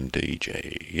 Evan and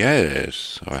DJ.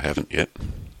 Yes, I haven't yet.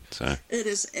 So it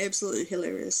is absolutely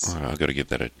hilarious. I've got to give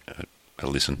that a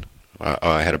listen.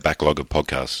 I had a backlog of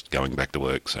podcasts going back to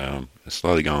work, so I'm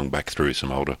slowly going back through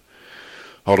some older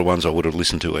ones I would have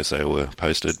listened to as they were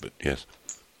posted, but yes.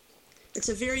 It's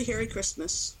a very hairy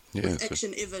Christmas, with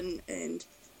Action Evan and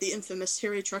the infamous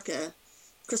Harry Trucker,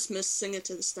 Christmas Singer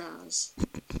to the Stars.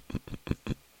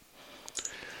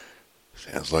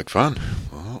 Sounds like fun.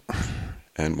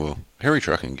 Well, Harry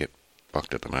Trucker can get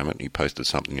fucked at the moment. He posted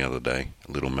something the other day,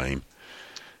 a little meme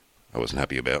I wasn't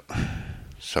happy about.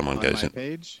 Someone on goes my in...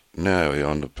 page? No,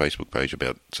 on the Facebook page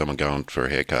about someone going for a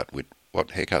haircut with...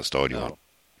 What haircut style do you want?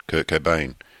 Kurt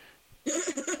Cobain.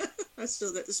 I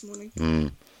saw that this morning.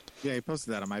 Yeah, he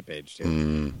posted that on my page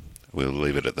too. We'll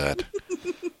leave it at that.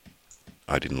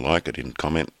 I didn't like it, didn't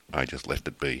comment. I just left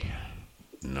it be.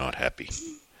 Not happy.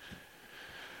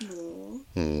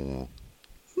 Aww.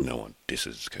 No one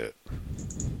disses Kurt.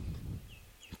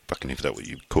 Fucking if that were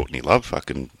you, Courtney Love,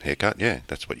 fucking haircut, yeah,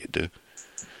 that's what you do.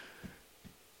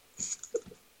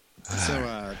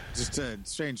 So, just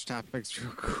strange topics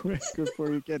real quick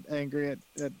before you get angry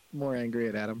more angry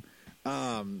at Adam.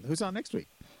 Who's on next week?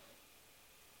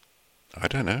 I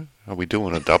don't know. Are we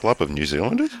doing a double up of New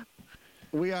Zealanders?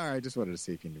 We are. I just wanted to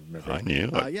see if you remember. I knew.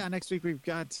 Yeah, next week we've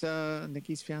got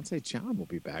Nikki's fiance John will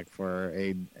be back for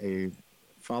a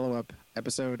follow-up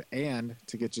episode and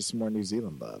to get you some more New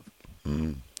Zealand love.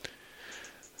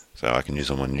 So I can use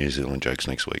all my New Zealand jokes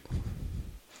next week.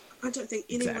 I don't think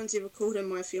anyone's ever called him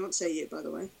my fiance yet, by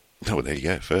the way. Oh, well, there you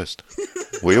go. First,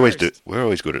 we always do. We're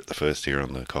always good at the first here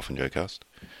on the Coffin Joecast.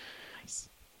 Nice.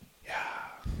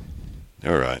 Yeah.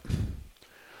 All right.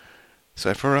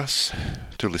 So for us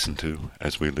to listen to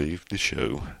as we leave the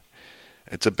show,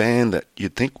 it's a band that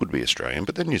you'd think would be Australian,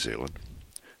 but they're New Zealand.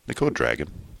 They're called Dragon.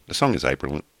 The song is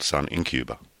April Sun in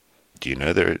Cuba. Do you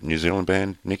know they're a New Zealand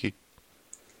band, Nikki?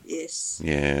 Yes.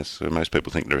 Yeah, so most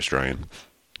people think they're Australian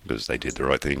because they did the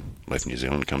right thing, left New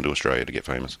Zealand to come to Australia to get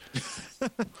famous.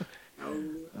 All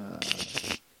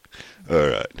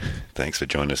right. Thanks for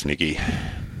joining us, Nikki.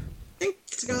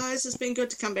 Thanks, guys. It's been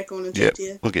good to come back on and talk to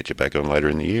you. We'll get you back on later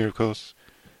in the year, of course.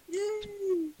 Yay!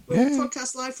 We'll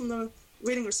podcast live from the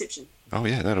wedding reception. Oh,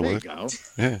 yeah, that'll work. There you go.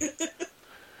 Yeah.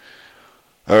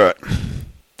 All right.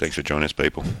 Thanks for joining us,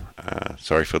 people.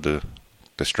 Sorry for the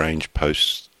strange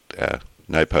posts.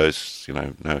 No posts,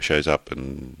 no shows up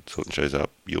and sort of shows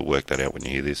up. You'll work that out when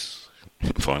you hear this,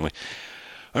 finally.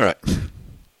 All right.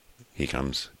 Here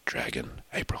comes Dragon,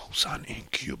 April Sun in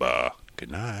Cuba.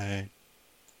 Good night.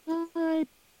 Bye.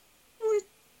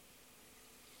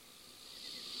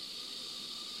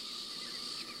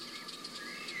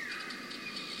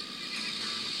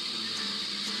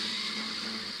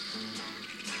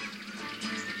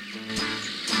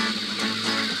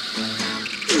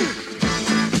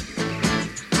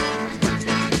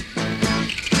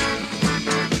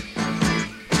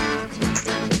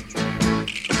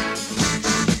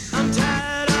 I'm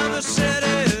tired of the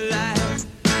city life.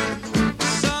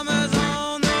 Summer's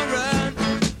on the run.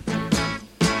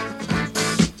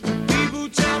 People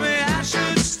tell me I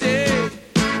should stay,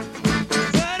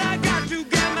 but I got to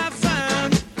get my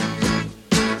fun.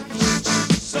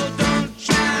 So don't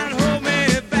try and hold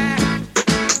me back.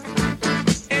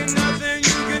 Ain't nothing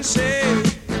you can say.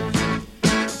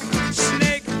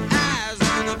 Snake eyes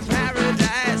on the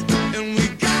paradise, and we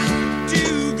got to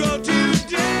go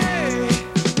today.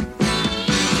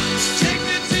 Take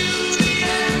me to the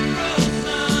April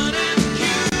sun in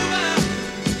Cuba.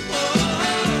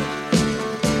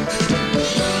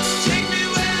 Take me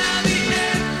where the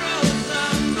April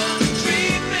sun gonna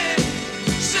treat me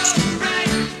so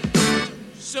right,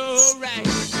 so right.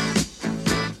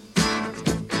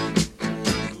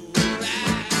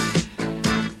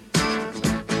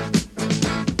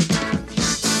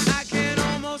 I can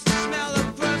almost smell a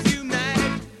perfume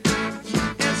night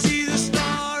and see the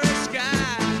starry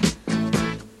sky.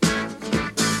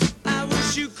 I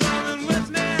wish you coming with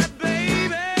me,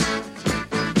 baby,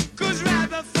 'cause right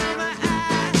before my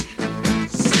eyes,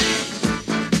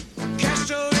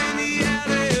 Castro in the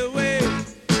alleyway,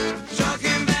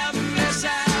 talking about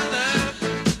missile love,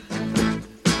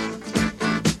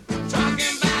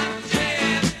 talking about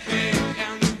JFK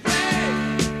and the way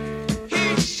he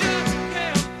shook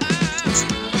him up.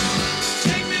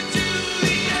 Take me to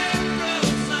the April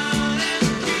sun in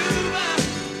Cuba.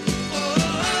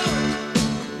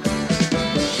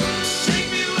 Take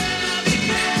me where the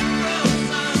April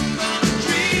sun gonna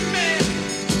treat me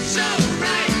so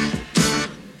right,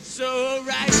 so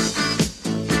right,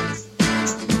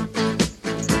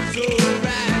 so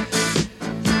right.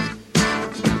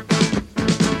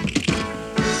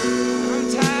 I'm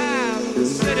tired of the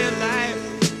city life.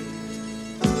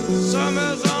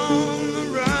 Summer's on the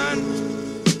run.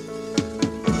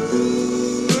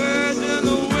 Birds in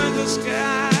the winter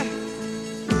sky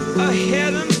are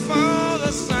heading for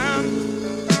the sun.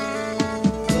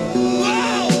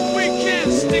 Whoa, we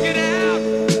can't stick it out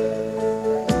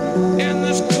in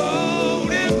this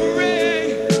cold and gray.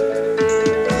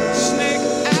 Snake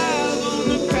eyes on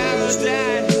the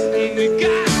paradise, and we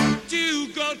got to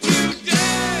go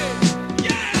today.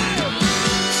 Yeah,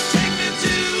 take me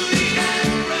to the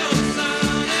April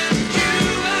sun in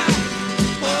Cuba.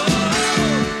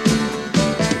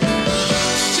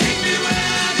 Take me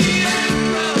where the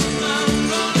April sun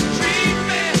gonna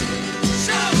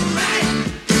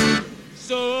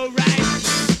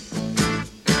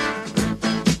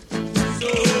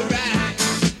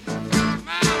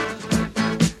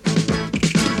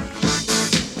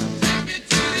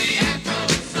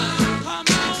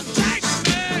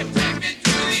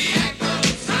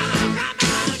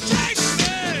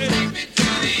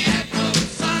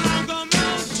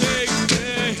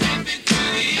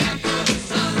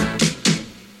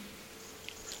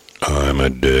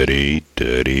dirty,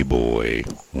 dirty boy.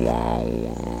 Wow,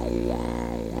 wow,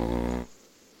 wow,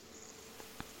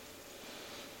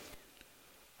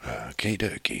 wow. Okay,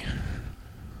 dokie.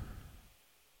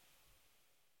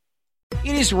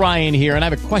 It is Ryan here, and I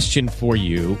have a question for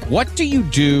you. What do you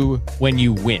do when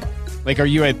you win? Like, are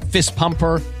you a fist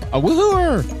pumper, a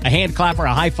woohooer, a hand clapper,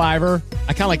 a high fiver?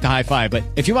 I kind of like the high five, but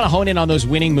if you want to hone in on those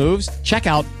winning moves, check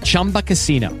out Chumba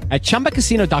Casino. At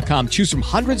ChumbaCasino.com, choose from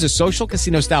hundreds of social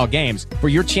casino-style games for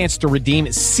your chance to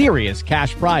redeem serious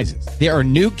cash prizes. There are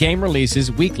new game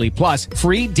releases weekly, plus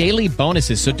free daily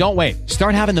bonuses. So don't wait.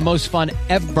 Start having the most fun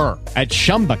ever at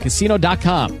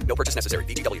ChumbaCasino.com. No purchase necessary.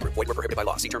 VGW Group. Void where prohibited by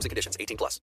law. See terms and conditions. 18+.